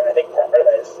anymore. And I think part of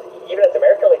that is, even at the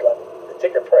American League level, the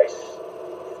ticket price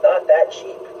is not that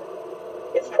cheap.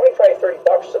 It's $25-30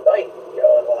 a night, in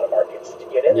a lot of markets to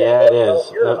get in there. Yeah, it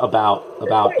is. About,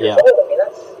 yeah. Old. I mean,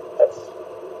 that's a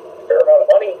fair amount of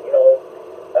money,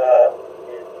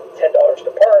 $10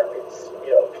 to park. It's,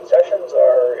 concessions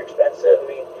are expensive. I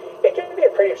mean, it can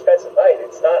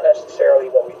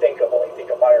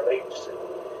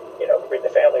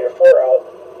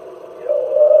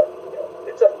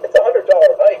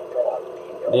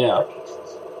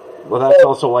Well, that's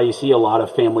also why you see a lot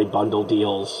of family bundle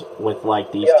deals with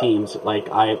like these teams.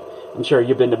 Like I'm sure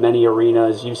you've been to many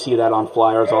arenas. You see that on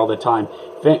flyers all the time.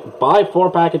 Buy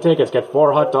 4-pack of tickets, get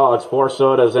 4 hot dogs, 4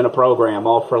 sodas in a program,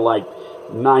 all for like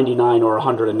 $99 or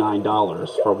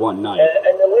 $109 for one night.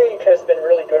 And the league has been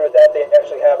really good with that. They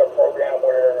actually have a program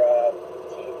where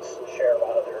teams share a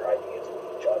lot of their ideas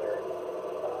with each other.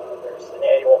 There's an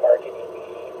annual marketing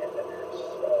meeting, and then there's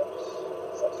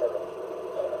some sort of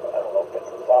I don't know if it's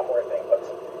a software thing, but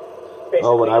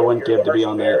basically, what I wouldn't give to be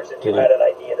on there. If you had an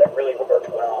idea that really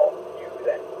worked well, you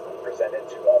then present it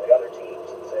to all the other teams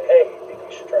and say, "Hey, maybe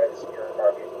you should try this in your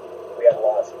market." We had a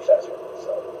lot of success with it.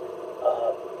 So,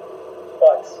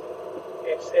 but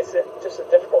it's just a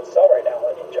difficult sell right now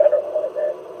in general, and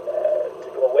then to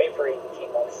go away for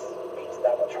 18 months means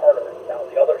that much harder. Now,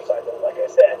 the other side, though, like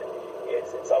I said,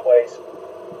 is in some ways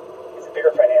it's a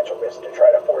bigger financial risk to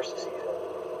try to force a season,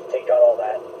 to take on all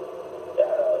that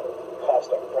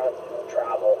cost up front,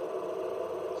 travel,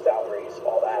 salaries,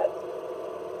 all that,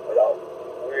 without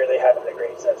really having a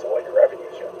great sense of what your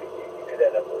revenues are going to be. You could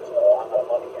end up losing a lot of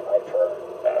money, and I've heard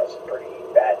some pretty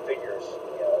bad figures.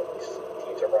 These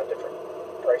teams are run different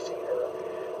pricing or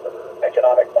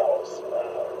economic models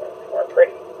aren't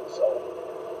pretty. So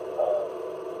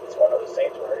it's one of those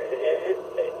things where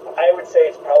I would say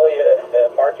it's probably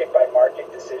a market by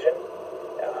market decision.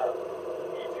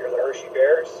 If you're the Hershey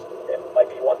Bears, it might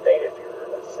be one thing. If you're,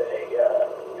 let's say, a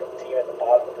team at the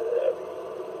bottom of the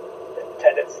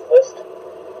attendance list,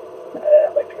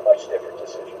 that might be a much different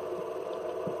decision.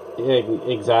 Yeah,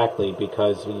 exactly,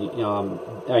 because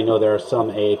I know there are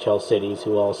some AHL cities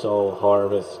who also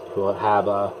have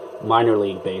a minor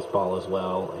league baseball as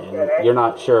well, and you're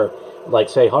not sure. Like,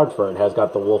 say, Hartford has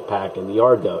got the Wolfpack and the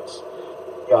Yard Goats.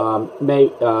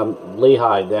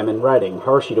 Lehigh, them in Reading,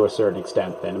 Hershey to a certain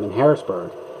extent, them in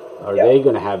Harrisburg. Are they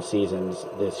going to have seasons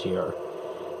this year?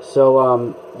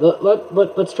 So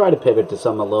let's try to pivot to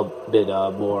something a little bit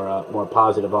more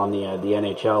positive on the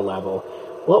NHL level.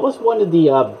 What was one of the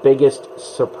biggest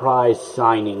surprise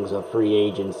signings of free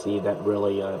agency that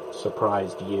really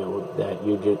surprised you? That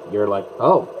you're like,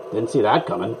 oh, didn't see that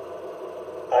coming.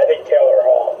 I think Taylor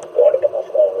Hall going to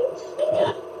Buffalo was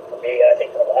for me. I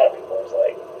think for a lot of people was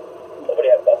like nobody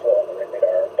had Buffalo on the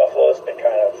radar. Buffalo's been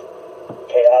kind of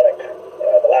chaotic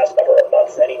the last number of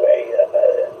months anyway.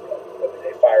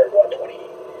 They fired 20. I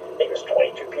think it was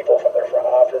 22 people from their front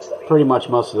office. Pretty much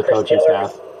most of the coaching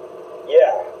staff.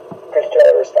 Yeah. Chris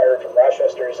Taylor was fired from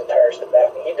Rochester. His entire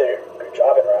staff. He did a good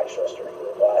job in Rochester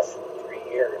for the last 3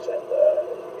 years, and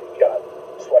he got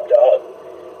swept out.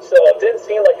 So it didn't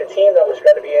seem like a team that was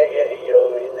going to be,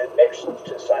 in the mix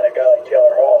to sign a guy like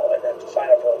Taylor Hall and then to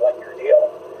sign up for a 1-year deal.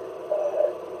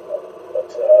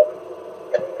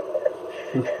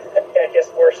 I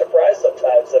guess we're surprised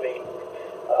sometimes. I mean,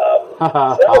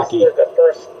 so that was the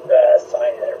first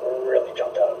signing that really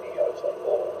jumped out at me. I was like,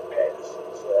 oh, okay, this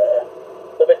is a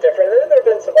little bit different. And then there have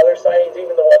been some other signings,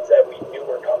 even the ones that we knew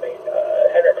were coming.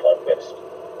 Henrik Lundqvist.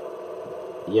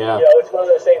 Yeah. It's one of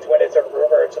those things when it's a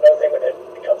rumor. It's another thing when it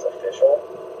becomes official.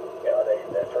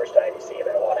 The first time you see him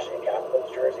in a Washington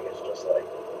Capitals jersey, it's just like,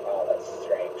 wow, that's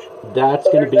strange. That's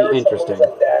going to be interesting.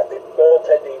 Like that. The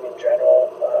goaltending in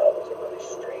general was a really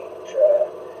strange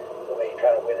the way he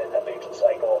kind of went in that big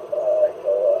cycle.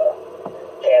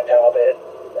 Cam Talbot,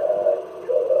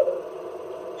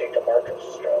 Jacob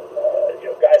Markstrom,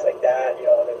 guys like that.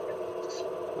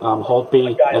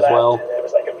 Holtby as well. And it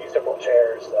was like a musical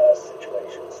chairs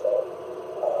situation. So,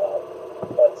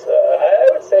 but I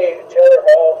would say Taylor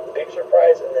Hall, the big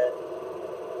surprise, and then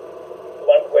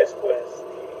Lundqvist was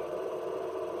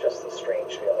just the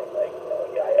strange feeling. Like,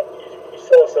 he's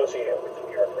so associated with the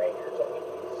New York Rangers. I mean,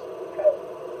 he's kind of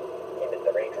him and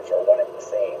the Rangers are one and the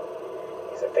same.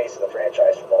 He's the face of the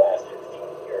franchise for the last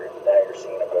 15 years. Now you're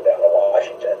seeing him go down to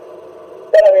Washington.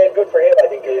 But I mean, good for him. I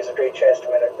think it is a great chance to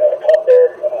win a cup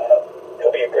there.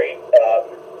 He'll be a great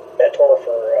mentor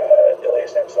for Ilya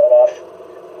Samsonov.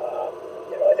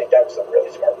 I think that was a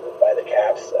really smart move by the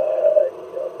Caps.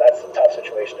 That's a tough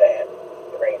situation to hand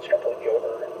the reins completely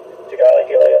over to a guy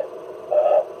like Ilya.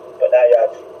 But now you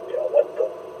have one of the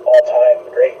all-time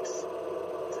greats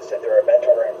to sit there and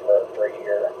mentor him for a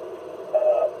year.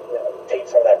 Take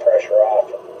some of that pressure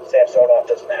off. Samsonov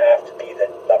doesn't have to be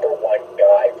the number one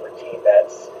guy for a team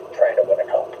that's trying to win a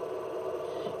cup.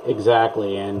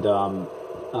 Exactly, and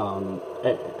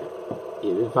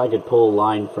if I could pull a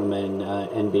line from an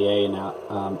NBA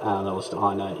analyst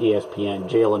on ESPN,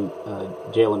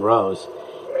 Jalen Rose,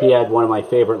 he had one of my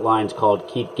favorite lines called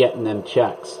 "Keep getting them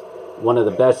checks." One of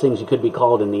the best things you could be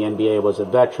called in the NBA was a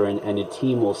veteran, and a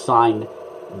team will sign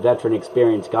veteran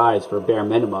experienced guys for bare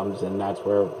minimums, and that's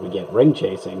where we get ring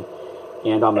chasing.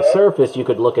 And on the surface, you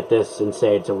could look at this and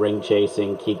say it's a ring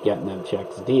chasing, keep getting them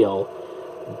checks deal.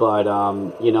 But,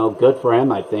 good for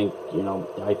him. I think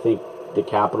the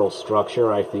capital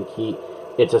structure, I think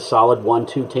it's a solid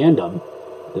 1-2 tandem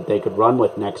that they could run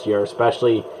with next year,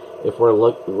 especially if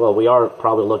we are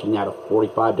probably looking at a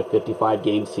 45 to 55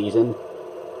 game season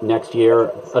next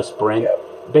year, a sprint.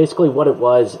 Basically what it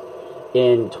was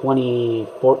in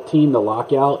 2014, the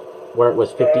lockout, where it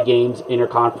was 50 games,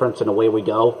 interconference, and away we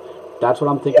go. That's what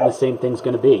I'm thinking the same thing's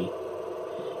going to be.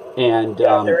 And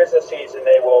if there is a season,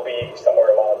 they will be somewhere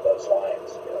along those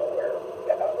lines, where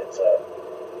it's a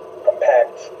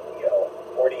compact,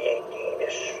 48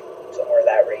 game-ish, somewhere in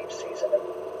that range season.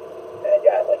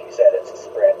 And like you said, it's a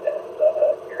sprint, and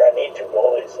you're going to need two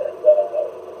goalies, and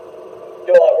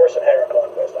do a lot worse than Henrik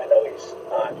Lundqvist. I know he's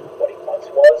not what he once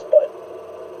was, but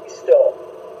he's still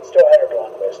Henrik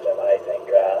Lundqvist, and I think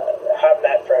having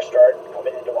that fresh start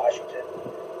coming into Washington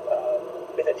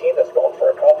with a team that's going for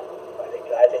a cup,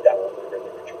 I think that will really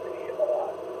rejuvenate him a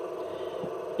lot.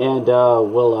 And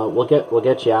we'll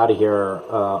get you out of here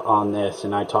on this,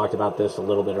 and I talked about this a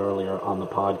little bit earlier on the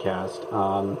podcast.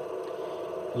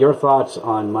 Your thoughts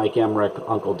on Mike Emrick,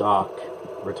 Uncle Doc,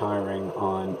 retiring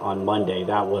on Monday?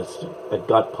 That was a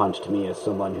gut punch to me as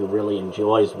someone who really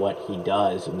enjoys what he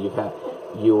does, and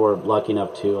you were lucky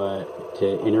enough to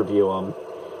interview him,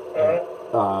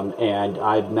 and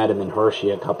I've met him in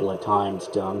Hershey a couple of times.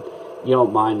 You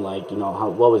don't mind,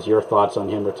 what was your thoughts on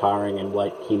him retiring and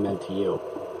what he meant to you?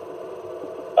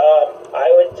 I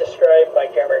would describe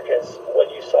Mike Emrick as what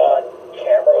you saw on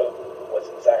camera was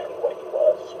exactly what he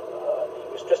was.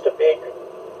 He was just a big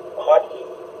hockey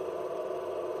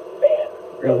fan,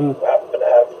 really, who happened to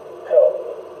have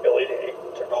ability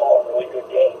to call a really good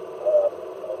game.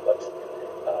 But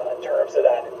in terms of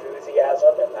that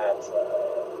enthusiasm and that,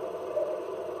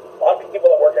 a lot of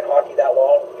people that work in hockey that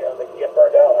long, they get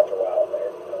burned out after a while. They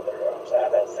don't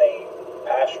have that same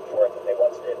passion for it that they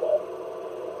once did. Well,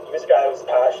 he was a guy who was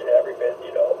passionate every bit,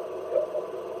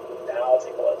 now as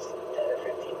he was 10 or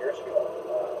 15 years ago.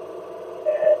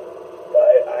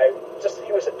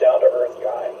 He was a down-to-earth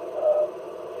guy.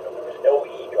 There was no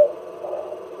ego.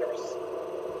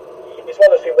 He's one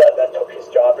of those people that took his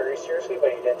job very seriously,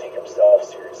 but he didn't take himself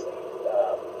seriously.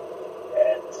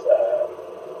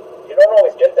 You don't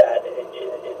always get that in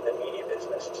the media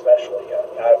business, especially.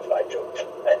 I joked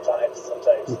at times.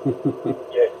 Sometimes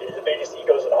the biggest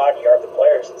egos in hockey aren't the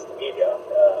players; it's the media.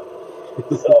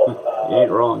 You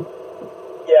ain't wrong.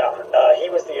 He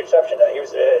was the exception. He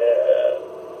was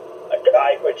a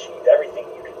guy who achieved everything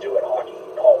you could do in hockey.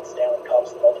 He called Stanley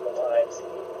Cups multiple times.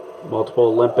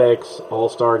 Multiple Olympics,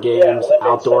 All-Star games,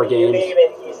 outdoor games. You name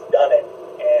it, he's done it,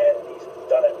 and he's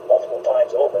done it multiple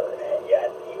times over. And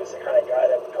yet, he was the kind of guy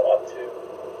that would come up to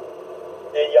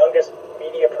the youngest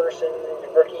media person,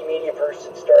 the rookie media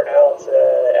person, start out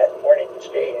at morning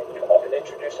skate and come up and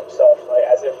introduce himself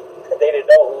as if they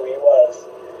didn't know who he was,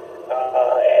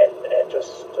 and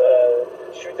just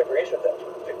shoot the breeze with them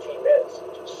for 15 minutes,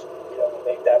 and just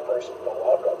make that person feel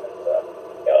welcome.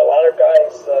 And a lot of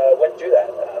guys wouldn't do that,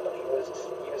 but he was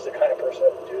the kind of person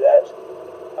that would do that.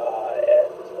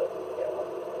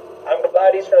 I'm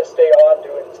glad he's going to stay on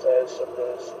doing some of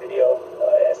those video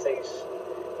essays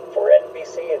for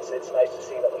NBC. It's nice to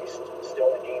see him at least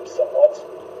still in the game somewhat.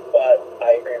 But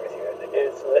I agree with you.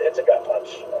 It's a gut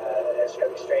punch. It's going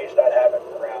to be strange not having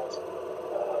him around.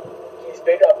 He's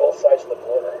big on both sides of the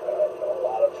border. A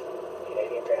lot of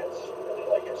Canadian fans really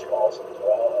like his calls as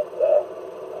well. And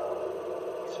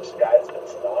he's just a guy that's been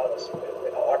synonymous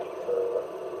with hockey for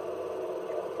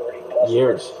 40 plus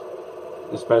years.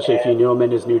 Especially if you knew him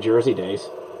in his New Jersey days.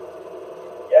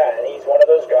 Yeah, and he's one of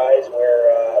those guys where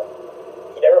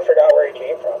he never forgot where he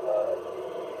came from.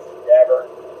 He's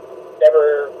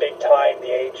never big time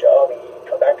the AHL.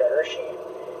 He'd come back to Hershey,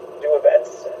 do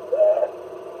events, and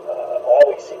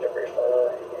always seemed to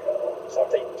refer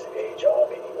something to the AHL. I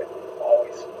mean, he would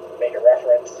always make a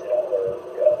reference, or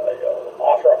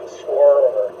offer up a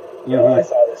score, or I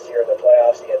saw this year in the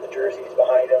playoffs, he had the jerseys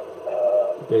behind him.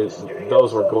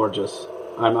 Those were gorgeous.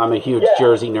 I'm a huge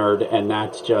jersey nerd, and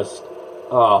that's just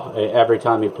every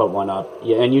time he put one up.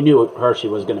 Yeah, and you knew Hershey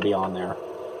was going to be on there.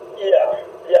 Yeah,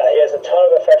 he has a ton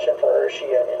of affection for Hershey.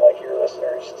 I mean, like your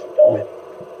listeners know him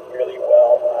really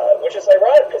well, which is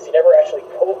ironic because he never actually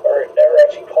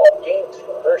called games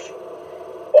for Hershey,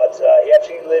 but he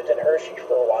actually lived in Hershey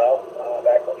for a while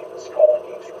back when he was calling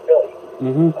games for Philly,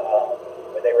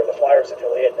 when they were the Flyers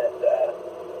affiliate, and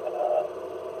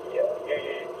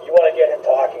you want to get him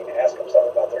talking, ask him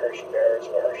something about the Hershey Bears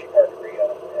or Hershey Park Arena,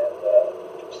 and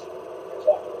just goes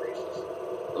off the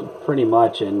pretty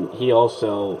much. And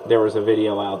there was a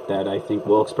video out that I think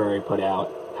Wilkes-Barre put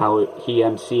out, how he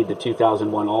emceed the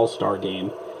 2001 All-Star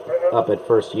game up at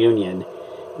First Union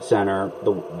Center,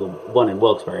 the one in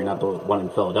Wilkes-Barre, not the one in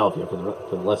Philadelphia for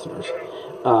the listeners.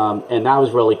 And that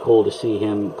was really cool to see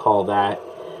him call that.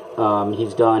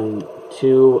 He's done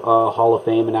 2 Hall of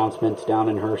Fame announcements down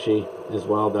in Hershey as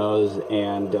well,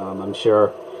 and I'm sure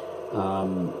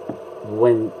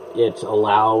when it's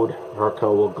allowed,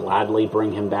 Herco will gladly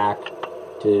bring him back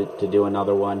to do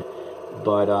another one.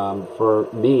 But for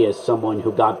me, as someone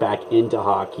who got back into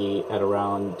hockey at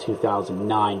around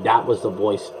 2009, that was the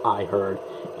voice I heard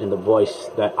and the voice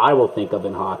that I will think of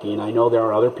in hockey. And I know there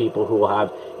are other people who will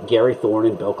have Gary Thorne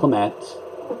and Bill Clements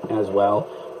as well,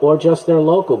 or just their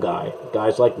local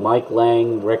guys like Mike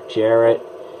Lang, Rick Jarrett,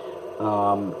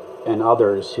 and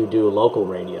others who do local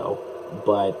radio.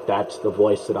 But that's the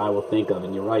voice that I will think of.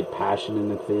 And you're right, passion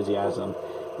and enthusiasm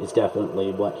is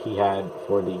definitely what he had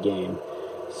for the game.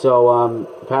 So,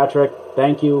 Patrick,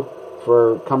 thank you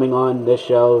for coming on this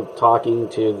show, talking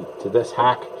to this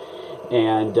hack.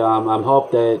 And I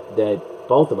hope that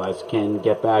both of us can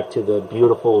get back to the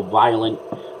beautiful, violent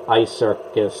ice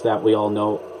circus that we all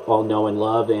know and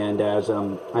love. And as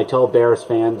I tell Bears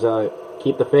fans,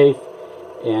 keep the faith.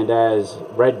 And as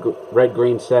Red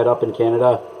Green said up in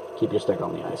Canada, keep your stick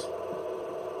on the ice.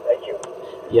 Thank you.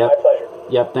 Yep. My pleasure.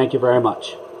 Yep, thank you very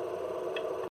much.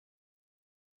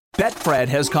 Betfred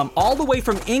has come all the way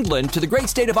from England to the great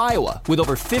state of Iowa with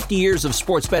over 50 years of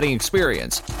sports betting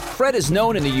experience. Fred is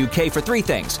known in the UK for 3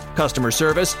 things: customer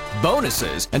service,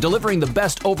 bonuses, and delivering the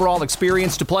best overall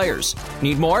experience to players.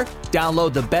 Need more?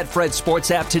 Download the Betfred Sports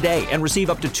app today and receive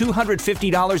up to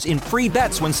 $250 in free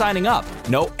bets when signing up.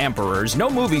 No emperors, no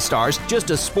movie stars, just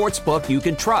a sports book you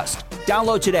can trust.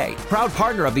 Download today. Proud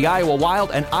partner of the Iowa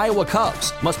Wild and Iowa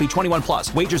Cubs. Must be 21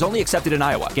 plus. Wagers only accepted in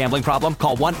Iowa. Gambling problem?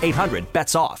 Call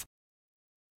 1-800-BETS-OFF.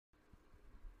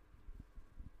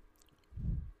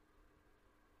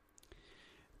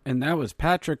 And that was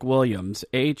Patrick Williams,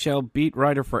 AHL beat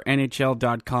writer for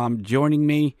NHL.com, joining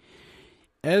me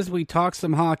as we talk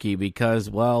some hockey because,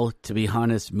 well, to be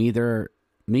honest, me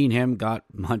and him got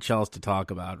much else to talk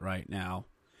about right now.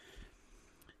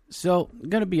 So, I'm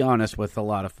going to be honest with a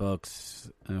lot of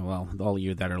folks, well, all of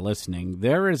you that are listening,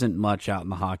 there isn't much out in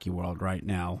the hockey world right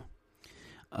now.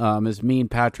 As me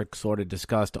and Patrick sort of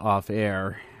discussed off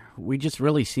air, we just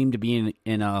really seem to be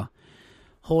in a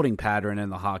holding pattern in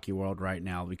the hockey world right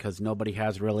now because nobody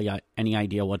has really any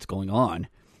idea what's going on.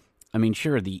 I mean,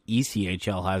 sure, the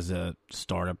ECHL has a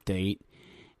startup date,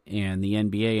 and the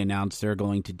NBA announced they're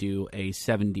going to do a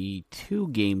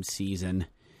 72-game season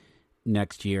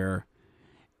next year.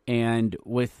 And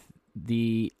with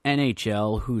the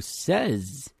NHL, who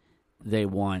says they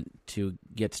want to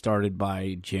get started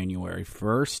by January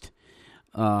 1st,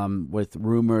 with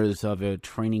rumors of a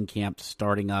training camp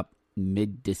starting up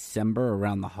mid-December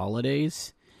around the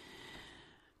holidays.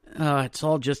 It's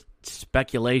all just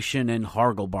speculation and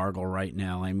hargle-bargle right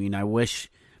now. I mean,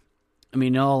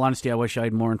 in all honesty, I wish I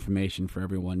had more information for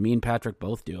everyone. Me and Patrick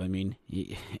both do. I mean,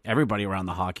 everybody around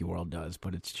the hockey world does,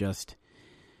 but it's just,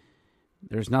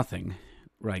 there's nothing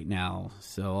right now.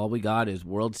 So all we got is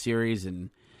World Series and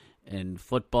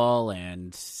football,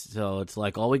 and so it's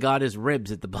like all we got is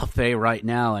ribs at the buffet right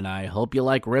now, and I hope you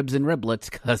like ribs and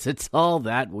riblets because it's all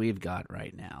that we've got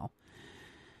right now.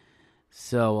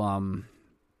 So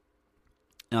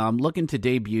I'm looking to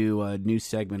debut a new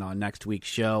segment on next week's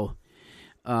show.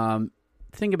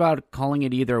 Think about calling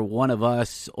it either One of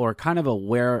Us or kind of a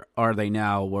Where Are They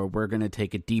Now, where we're going to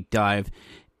take a deep dive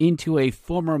into a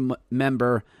former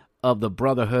member of the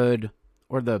Brotherhood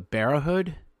or the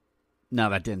Bearhood. No,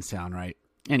 that didn't sound right.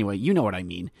 Anyway, you know what I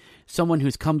mean. Someone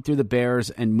who's come through the Bears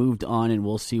and moved on, and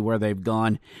we'll see where they've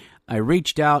gone. I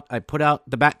reached out. I put out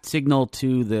the bat signal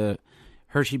to the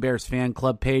Hershey Bears fan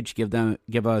club page. Give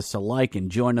us a like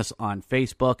and join us on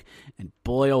Facebook. And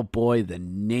boy, oh boy, the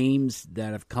names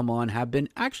that have come on have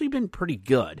actually been pretty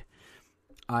good.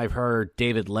 I've heard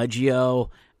David Leggio,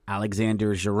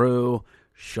 Alexander Giroux,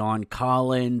 Sean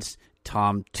Collins,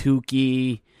 Tom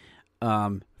Tukey,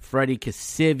 Freddie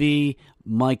Cassivi,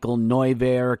 Michael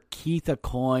Neuver, Keith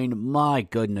Acoyne. My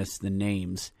goodness, the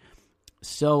names.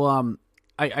 So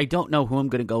I don't know who I'm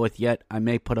going to go with yet. I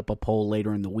may put up a poll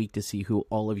later in the week to see who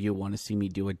all of you want to see me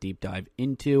do a deep dive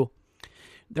into.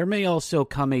 There may also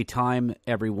come a time,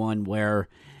 everyone, where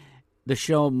the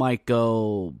show might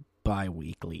go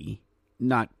bi-weekly.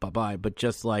 Not bye-bye, but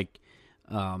just like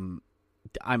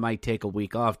I might take a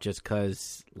week off just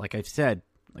because, like I've said,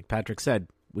 like Patrick said,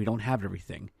 we don't have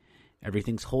everything.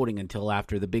 Everything's holding until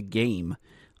after the big game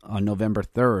on November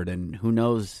 3rd, and who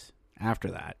knows after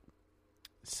that.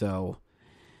 So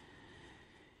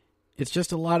it's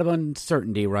just a lot of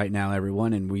uncertainty right now,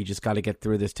 everyone, and we just got to get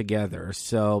through this together.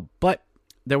 So, but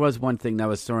there was one thing that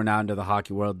was thrown out into the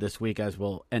hockey world this week, as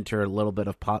we'll enter a little bit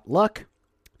of potluck.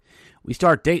 We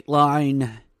start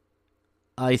Dateline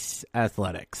Ice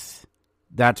Athletics.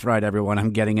 That's right, everyone.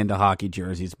 I'm getting into hockey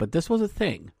jerseys, but this was a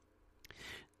thing.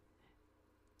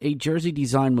 A jersey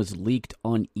design was leaked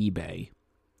on eBay,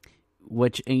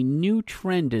 which a new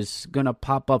trend is going to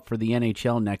pop up for the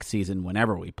NHL next season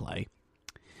whenever we play,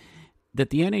 that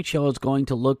the NHL is going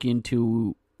to look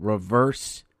into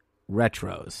reverse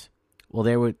retros.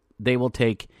 Well, they will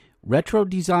take retro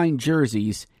design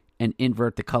jerseys and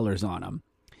invert the colors on them.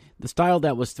 The style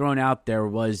that was thrown out there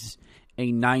was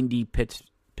a 90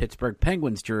 Pittsburgh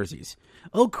Penguins jerseys.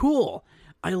 Oh, cool.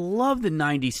 I love the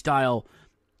 90 style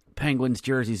Penguins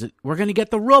jerseys. We're going to get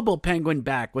the Robo Penguin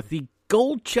back with the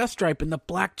gold chest stripe and the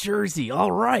black jersey.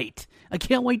 All right. I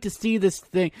can't wait to see this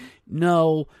thing.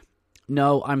 No,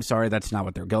 I'm sorry. That's not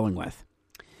what they're going with.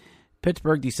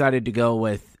 Pittsburgh decided to go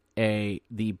with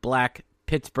the black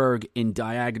Pittsburgh in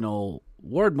diagonal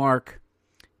word mark,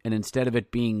 and instead of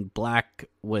it being black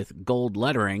with gold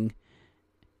lettering,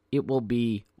 it will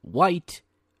be white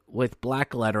with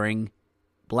black lettering,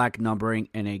 black numbering,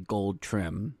 and a gold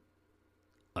trim.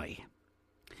 Oy.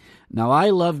 Now,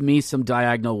 I love me some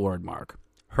diagonal word mark.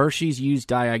 Hershey's used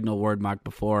diagonal word mark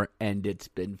before, and it's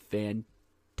been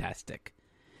fantastic.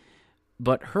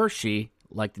 But Hershey,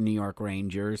 like the New York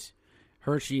Rangers,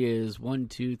 Hershey is 1,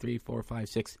 2, 3, 4, 5,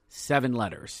 6, 7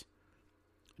 letters,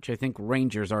 which I think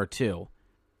Rangers are too.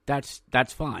 That's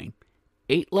fine.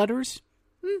 8 letters,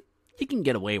 you can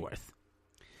get away with.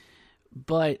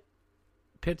 But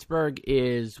Pittsburgh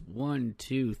is 1,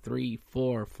 2, 3,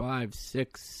 4, 5,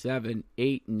 6, 7,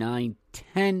 8, 9,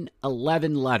 10,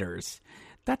 11 letters.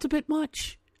 That's a bit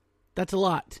much. That's a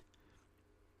lot.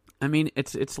 I mean,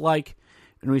 it's like,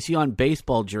 and we see on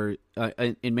baseball,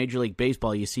 in Major League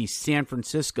Baseball, you see San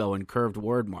Francisco in curved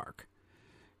word mark.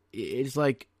 It's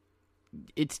like,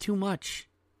 it's too much.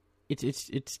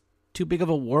 It's too big of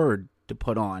a word to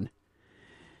put on.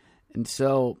 And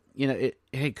so,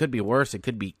 it could be worse. It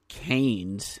could be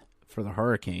Canes for the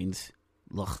Hurricanes.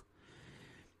 Ugh.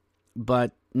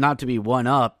 But not to be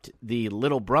one-upped, the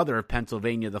little brother of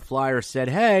Pennsylvania, the Flyers, said,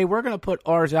 hey, we're going to put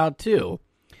ours out too.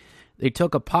 They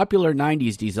took a popular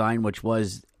 90s design, which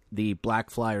was the Black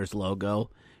Flyers logo,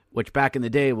 which back in the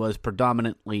day was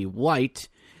predominantly white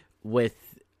with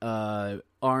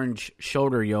orange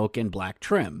shoulder yoke and black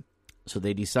trim. So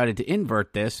they decided to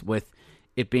invert this with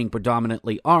it being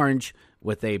predominantly orange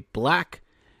with a black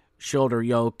shoulder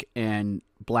yoke and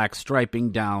black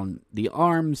striping down the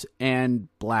arms and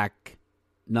black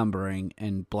numbering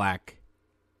and black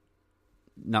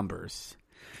numbers.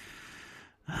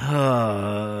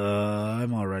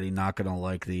 I'm already not going to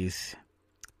like these.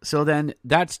 So then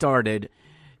that started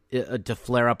to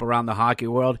flare up around the hockey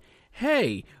world.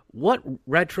 Hey, what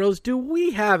retros do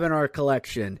we have in our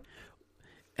collection?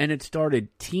 And it started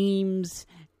teams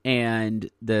and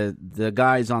the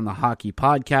guys on the Hockey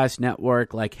Podcast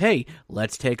Network like, hey,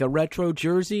 let's take a retro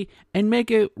jersey and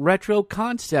make a retro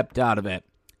concept out of it.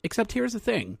 Except here's the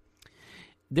thing.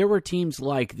 There were teams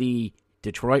like the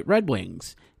Detroit Red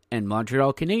Wings and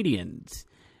Montreal Canadiens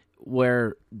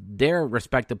where their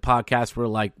respective podcasts were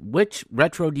like, which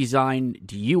retro design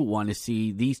do you want to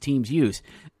see these teams use?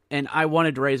 And I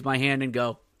wanted to raise my hand and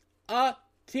go,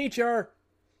 teacher,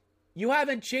 you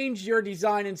haven't changed your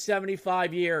design in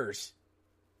 75 years.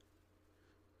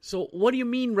 So what do you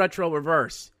mean retro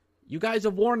reverse? You guys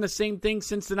have worn the same thing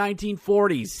since the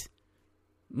 1940s.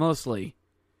 Mostly.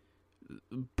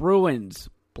 Bruins,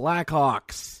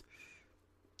 Blackhawks,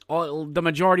 the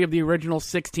majority of the original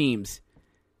 6 teams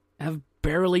have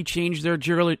barely changed their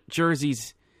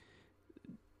jerseys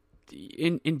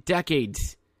in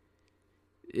decades.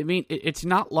 I mean, it's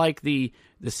not like the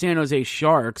San Jose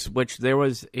Sharks, which there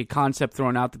was a concept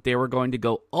thrown out that they were going to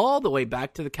go all the way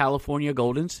back to the California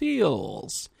Golden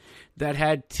Seals that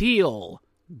had teal,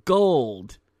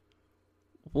 gold,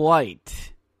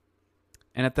 white.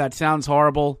 And if that sounds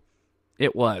horrible,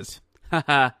 it was.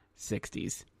 Haha,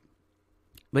 60s.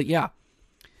 But yeah,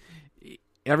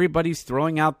 everybody's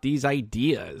throwing out these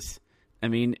ideas. I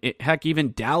mean, heck,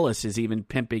 even Dallas is even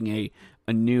pimping a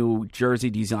new jersey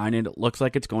design, and it looks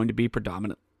like it's going to be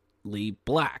predominantly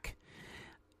black.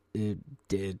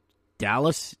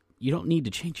 Dallas, you don't need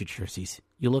to change your jerseys.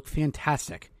 You look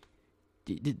fantastic.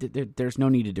 There's no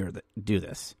need to do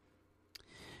this.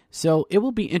 So it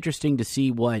will be interesting to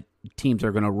see what teams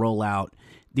are going to roll out.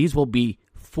 These will be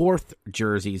 4th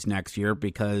jerseys next year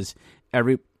because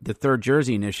the third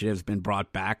jersey initiative has been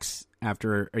brought back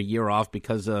after a year off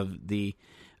because of the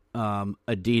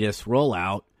Adidas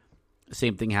rollout.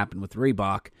 Same thing happened with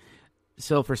Reebok.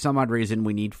 So for some odd reason,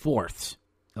 we need fourths.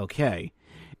 Okay.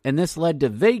 And this led to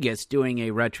Vegas doing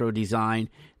a retro design.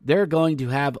 They're going to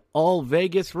have all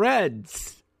Vegas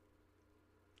Reds.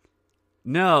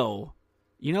 No.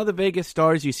 You know the Vegas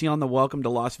stars you see on the Welcome to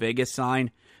Las Vegas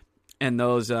sign? And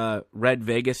those red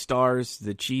Vegas stars,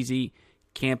 the cheesy,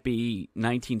 campy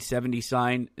 1970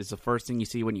 sign is the first thing you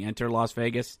see when you enter Las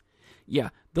Vegas? Yeah,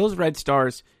 those red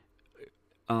stars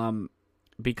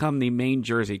become the main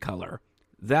jersey color.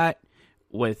 That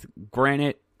with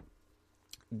granite,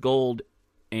 gold,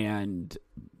 and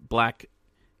black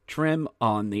trim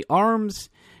on the arms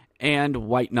and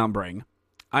white numbering.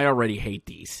 I already hate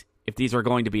these. If these are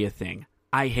going to be a thing,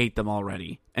 I hate them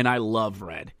already. And I love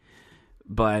red.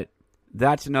 But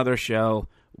that's another show.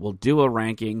 We'll do a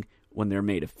ranking when they're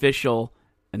made official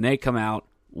and they come out.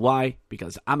 Why?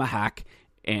 Because I'm a hack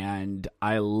and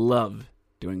I love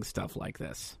doing stuff like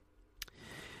this.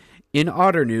 In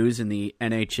odder news in the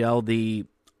NHL, the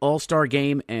All-Star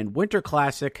Game and Winter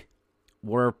Classic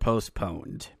were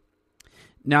postponed.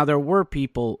 Now, there were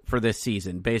people for this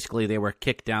season. Basically, they were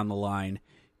kicked down the line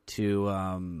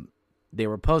to... they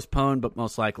were postponed, but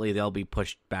most likely they'll be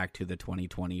pushed back to the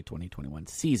 2020-2021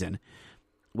 season,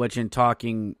 which in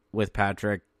talking with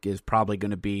Patrick is probably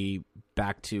going to be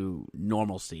back to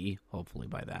normalcy, hopefully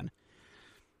by then.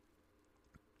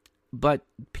 But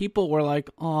people were like,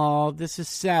 oh, this is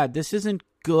sad. This isn't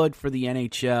good for the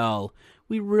NHL.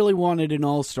 We really wanted an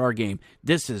all-star game.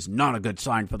 This is not a good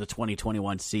sign for the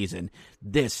 2021 season.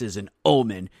 This is an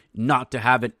omen not to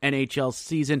have an NHL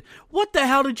season. What the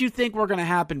hell did you think were going to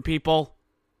happen, people?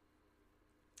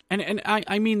 And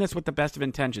I mean this with the best of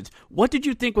intentions. What did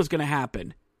you think was going to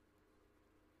happen?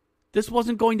 This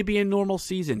wasn't going to be a normal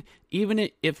season. Even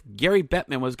if Gary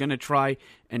Bettman was going to try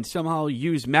and somehow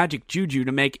use magic juju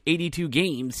to make 82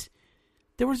 games,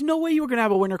 there was no way you were going to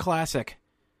have a Winter Classic.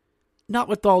 Not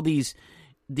with all these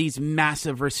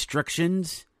massive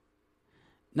restrictions.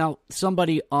 Now,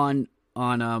 somebody on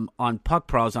Puck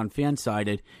Pros on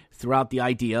Fansided threw out the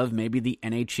idea of maybe the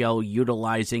NHL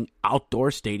utilizing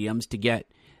outdoor stadiums to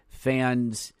get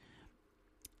fans,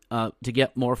 to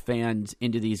get more fans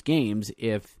into these games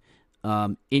if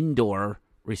indoor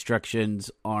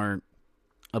restrictions aren't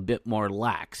a bit more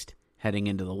laxed heading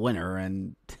into the winter,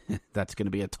 and that's going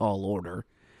to be a tall order.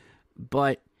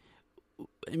 But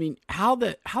I mean, how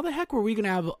the heck were we going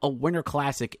to have a Winter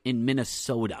Classic in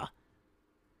Minnesota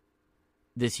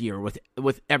this year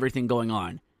with everything going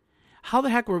on? How the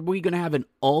heck were we going to have an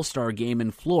All-Star game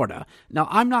in Florida? Now,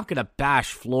 I'm not going to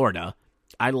bash Florida.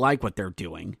 I like what they're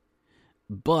doing.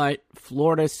 But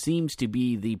Florida seems to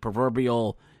be the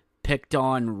proverbial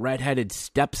picked-on, redheaded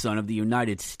stepson of the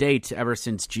United States ever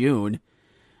since June.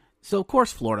 So, of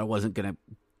course, Florida wasn't going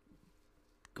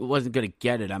to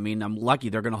get it. I mean, I'm lucky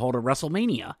they're going to hold a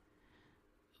WrestleMania.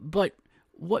 But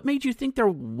what made you think there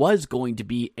was going to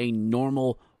be a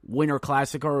normal Winter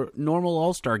Classic or normal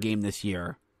All-Star game this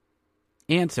year?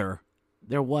 Answer,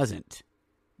 there wasn't.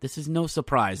 This is no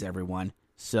surprise, everyone.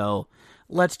 So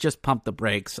let's just pump the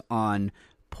brakes on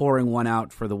pouring one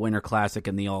out for the Winter Classic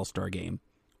and the All-Star game.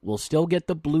 We'll still get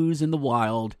the Blues in the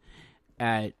Wild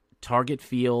at Target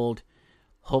Field,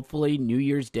 hopefully New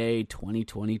Year's Day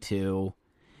 2022.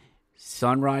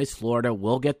 Sunrise, Florida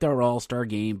will get their All-Star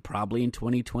game probably in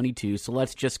 2022, so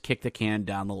let's just kick the can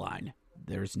down the line.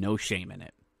 There's no shame in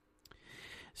it.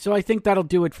 So I think that'll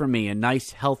do it for me. A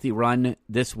nice, healthy run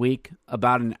this week,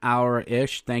 about an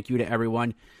hour-ish. Thank you to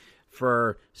everyone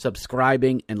for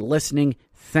subscribing and listening.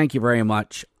 Thank you very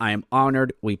much. I am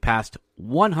honored. We passed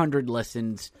 100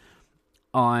 listens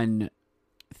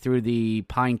through the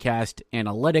Pinecast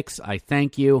analytics. I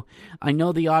thank you. I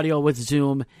know the audio with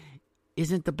Zoom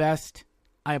isn't the best.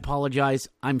 I apologize.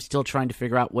 I'm still trying to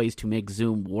figure out ways to make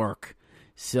Zoom work.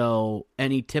 So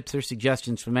any tips or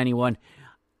suggestions from anyone,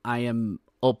 I am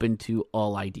open to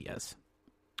all ideas.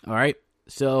 All right.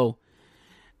 So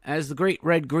as the great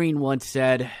Red Green once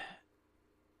said,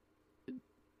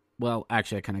 well,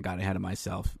 actually, I kind of got ahead of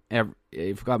myself. I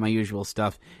forgot my usual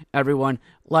stuff. Everyone,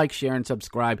 like, share, and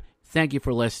subscribe. Thank you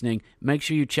for listening. Make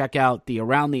sure you check out the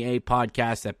Around the A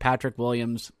podcast that Patrick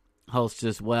Williams hosts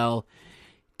as well.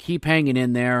 Keep hanging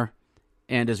in there.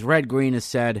 And as Red Green has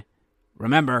said,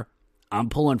 remember, I'm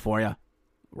pulling for you.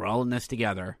 We're all in this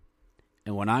together.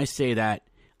 And when I say that,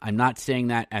 I'm not saying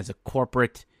that as a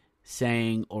corporate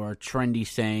saying or a trendy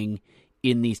saying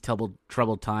in these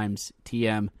troubled times.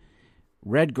 TM,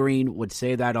 Red Green would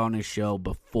say that on his show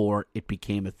before it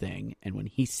became a thing. And when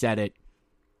he said it,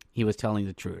 he was telling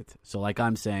the truth. So like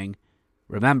I'm saying,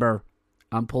 remember,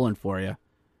 I'm pulling for you.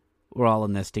 We're all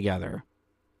in this together.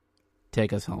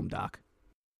 Take us home, Doc.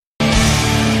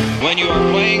 When you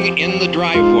are playing in the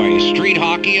driveway, street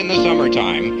hockey in the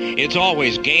summertime, it's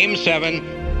always Game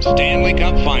 7, Stanley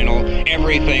Cup Final,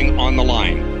 everything on the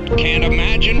line. Can't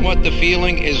imagine what the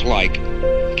feeling is like.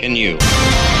 Can you?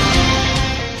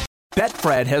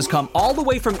 Betfred has come all the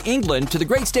way from England to the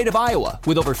great state of Iowa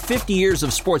with over 50 years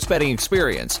of sports betting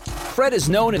experience. Fred is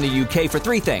known in the UK for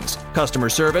three things: customer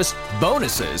service,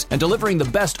 bonuses, and delivering the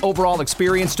best overall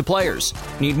experience to players.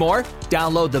 Need more?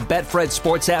 Download the Betfred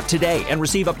Sports app today and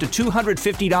receive up to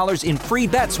 $250 in free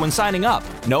bets when signing up.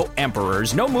 No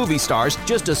emperors, no movie stars,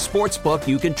 just a sports book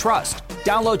you can trust.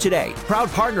 Download today. Proud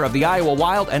partner of the Iowa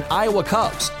Wild and Iowa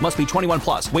Cubs. Must be 21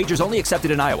 plus. Wagers only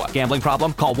accepted in Iowa. Gambling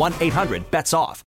problem? Call 1-800-BETS-OFF.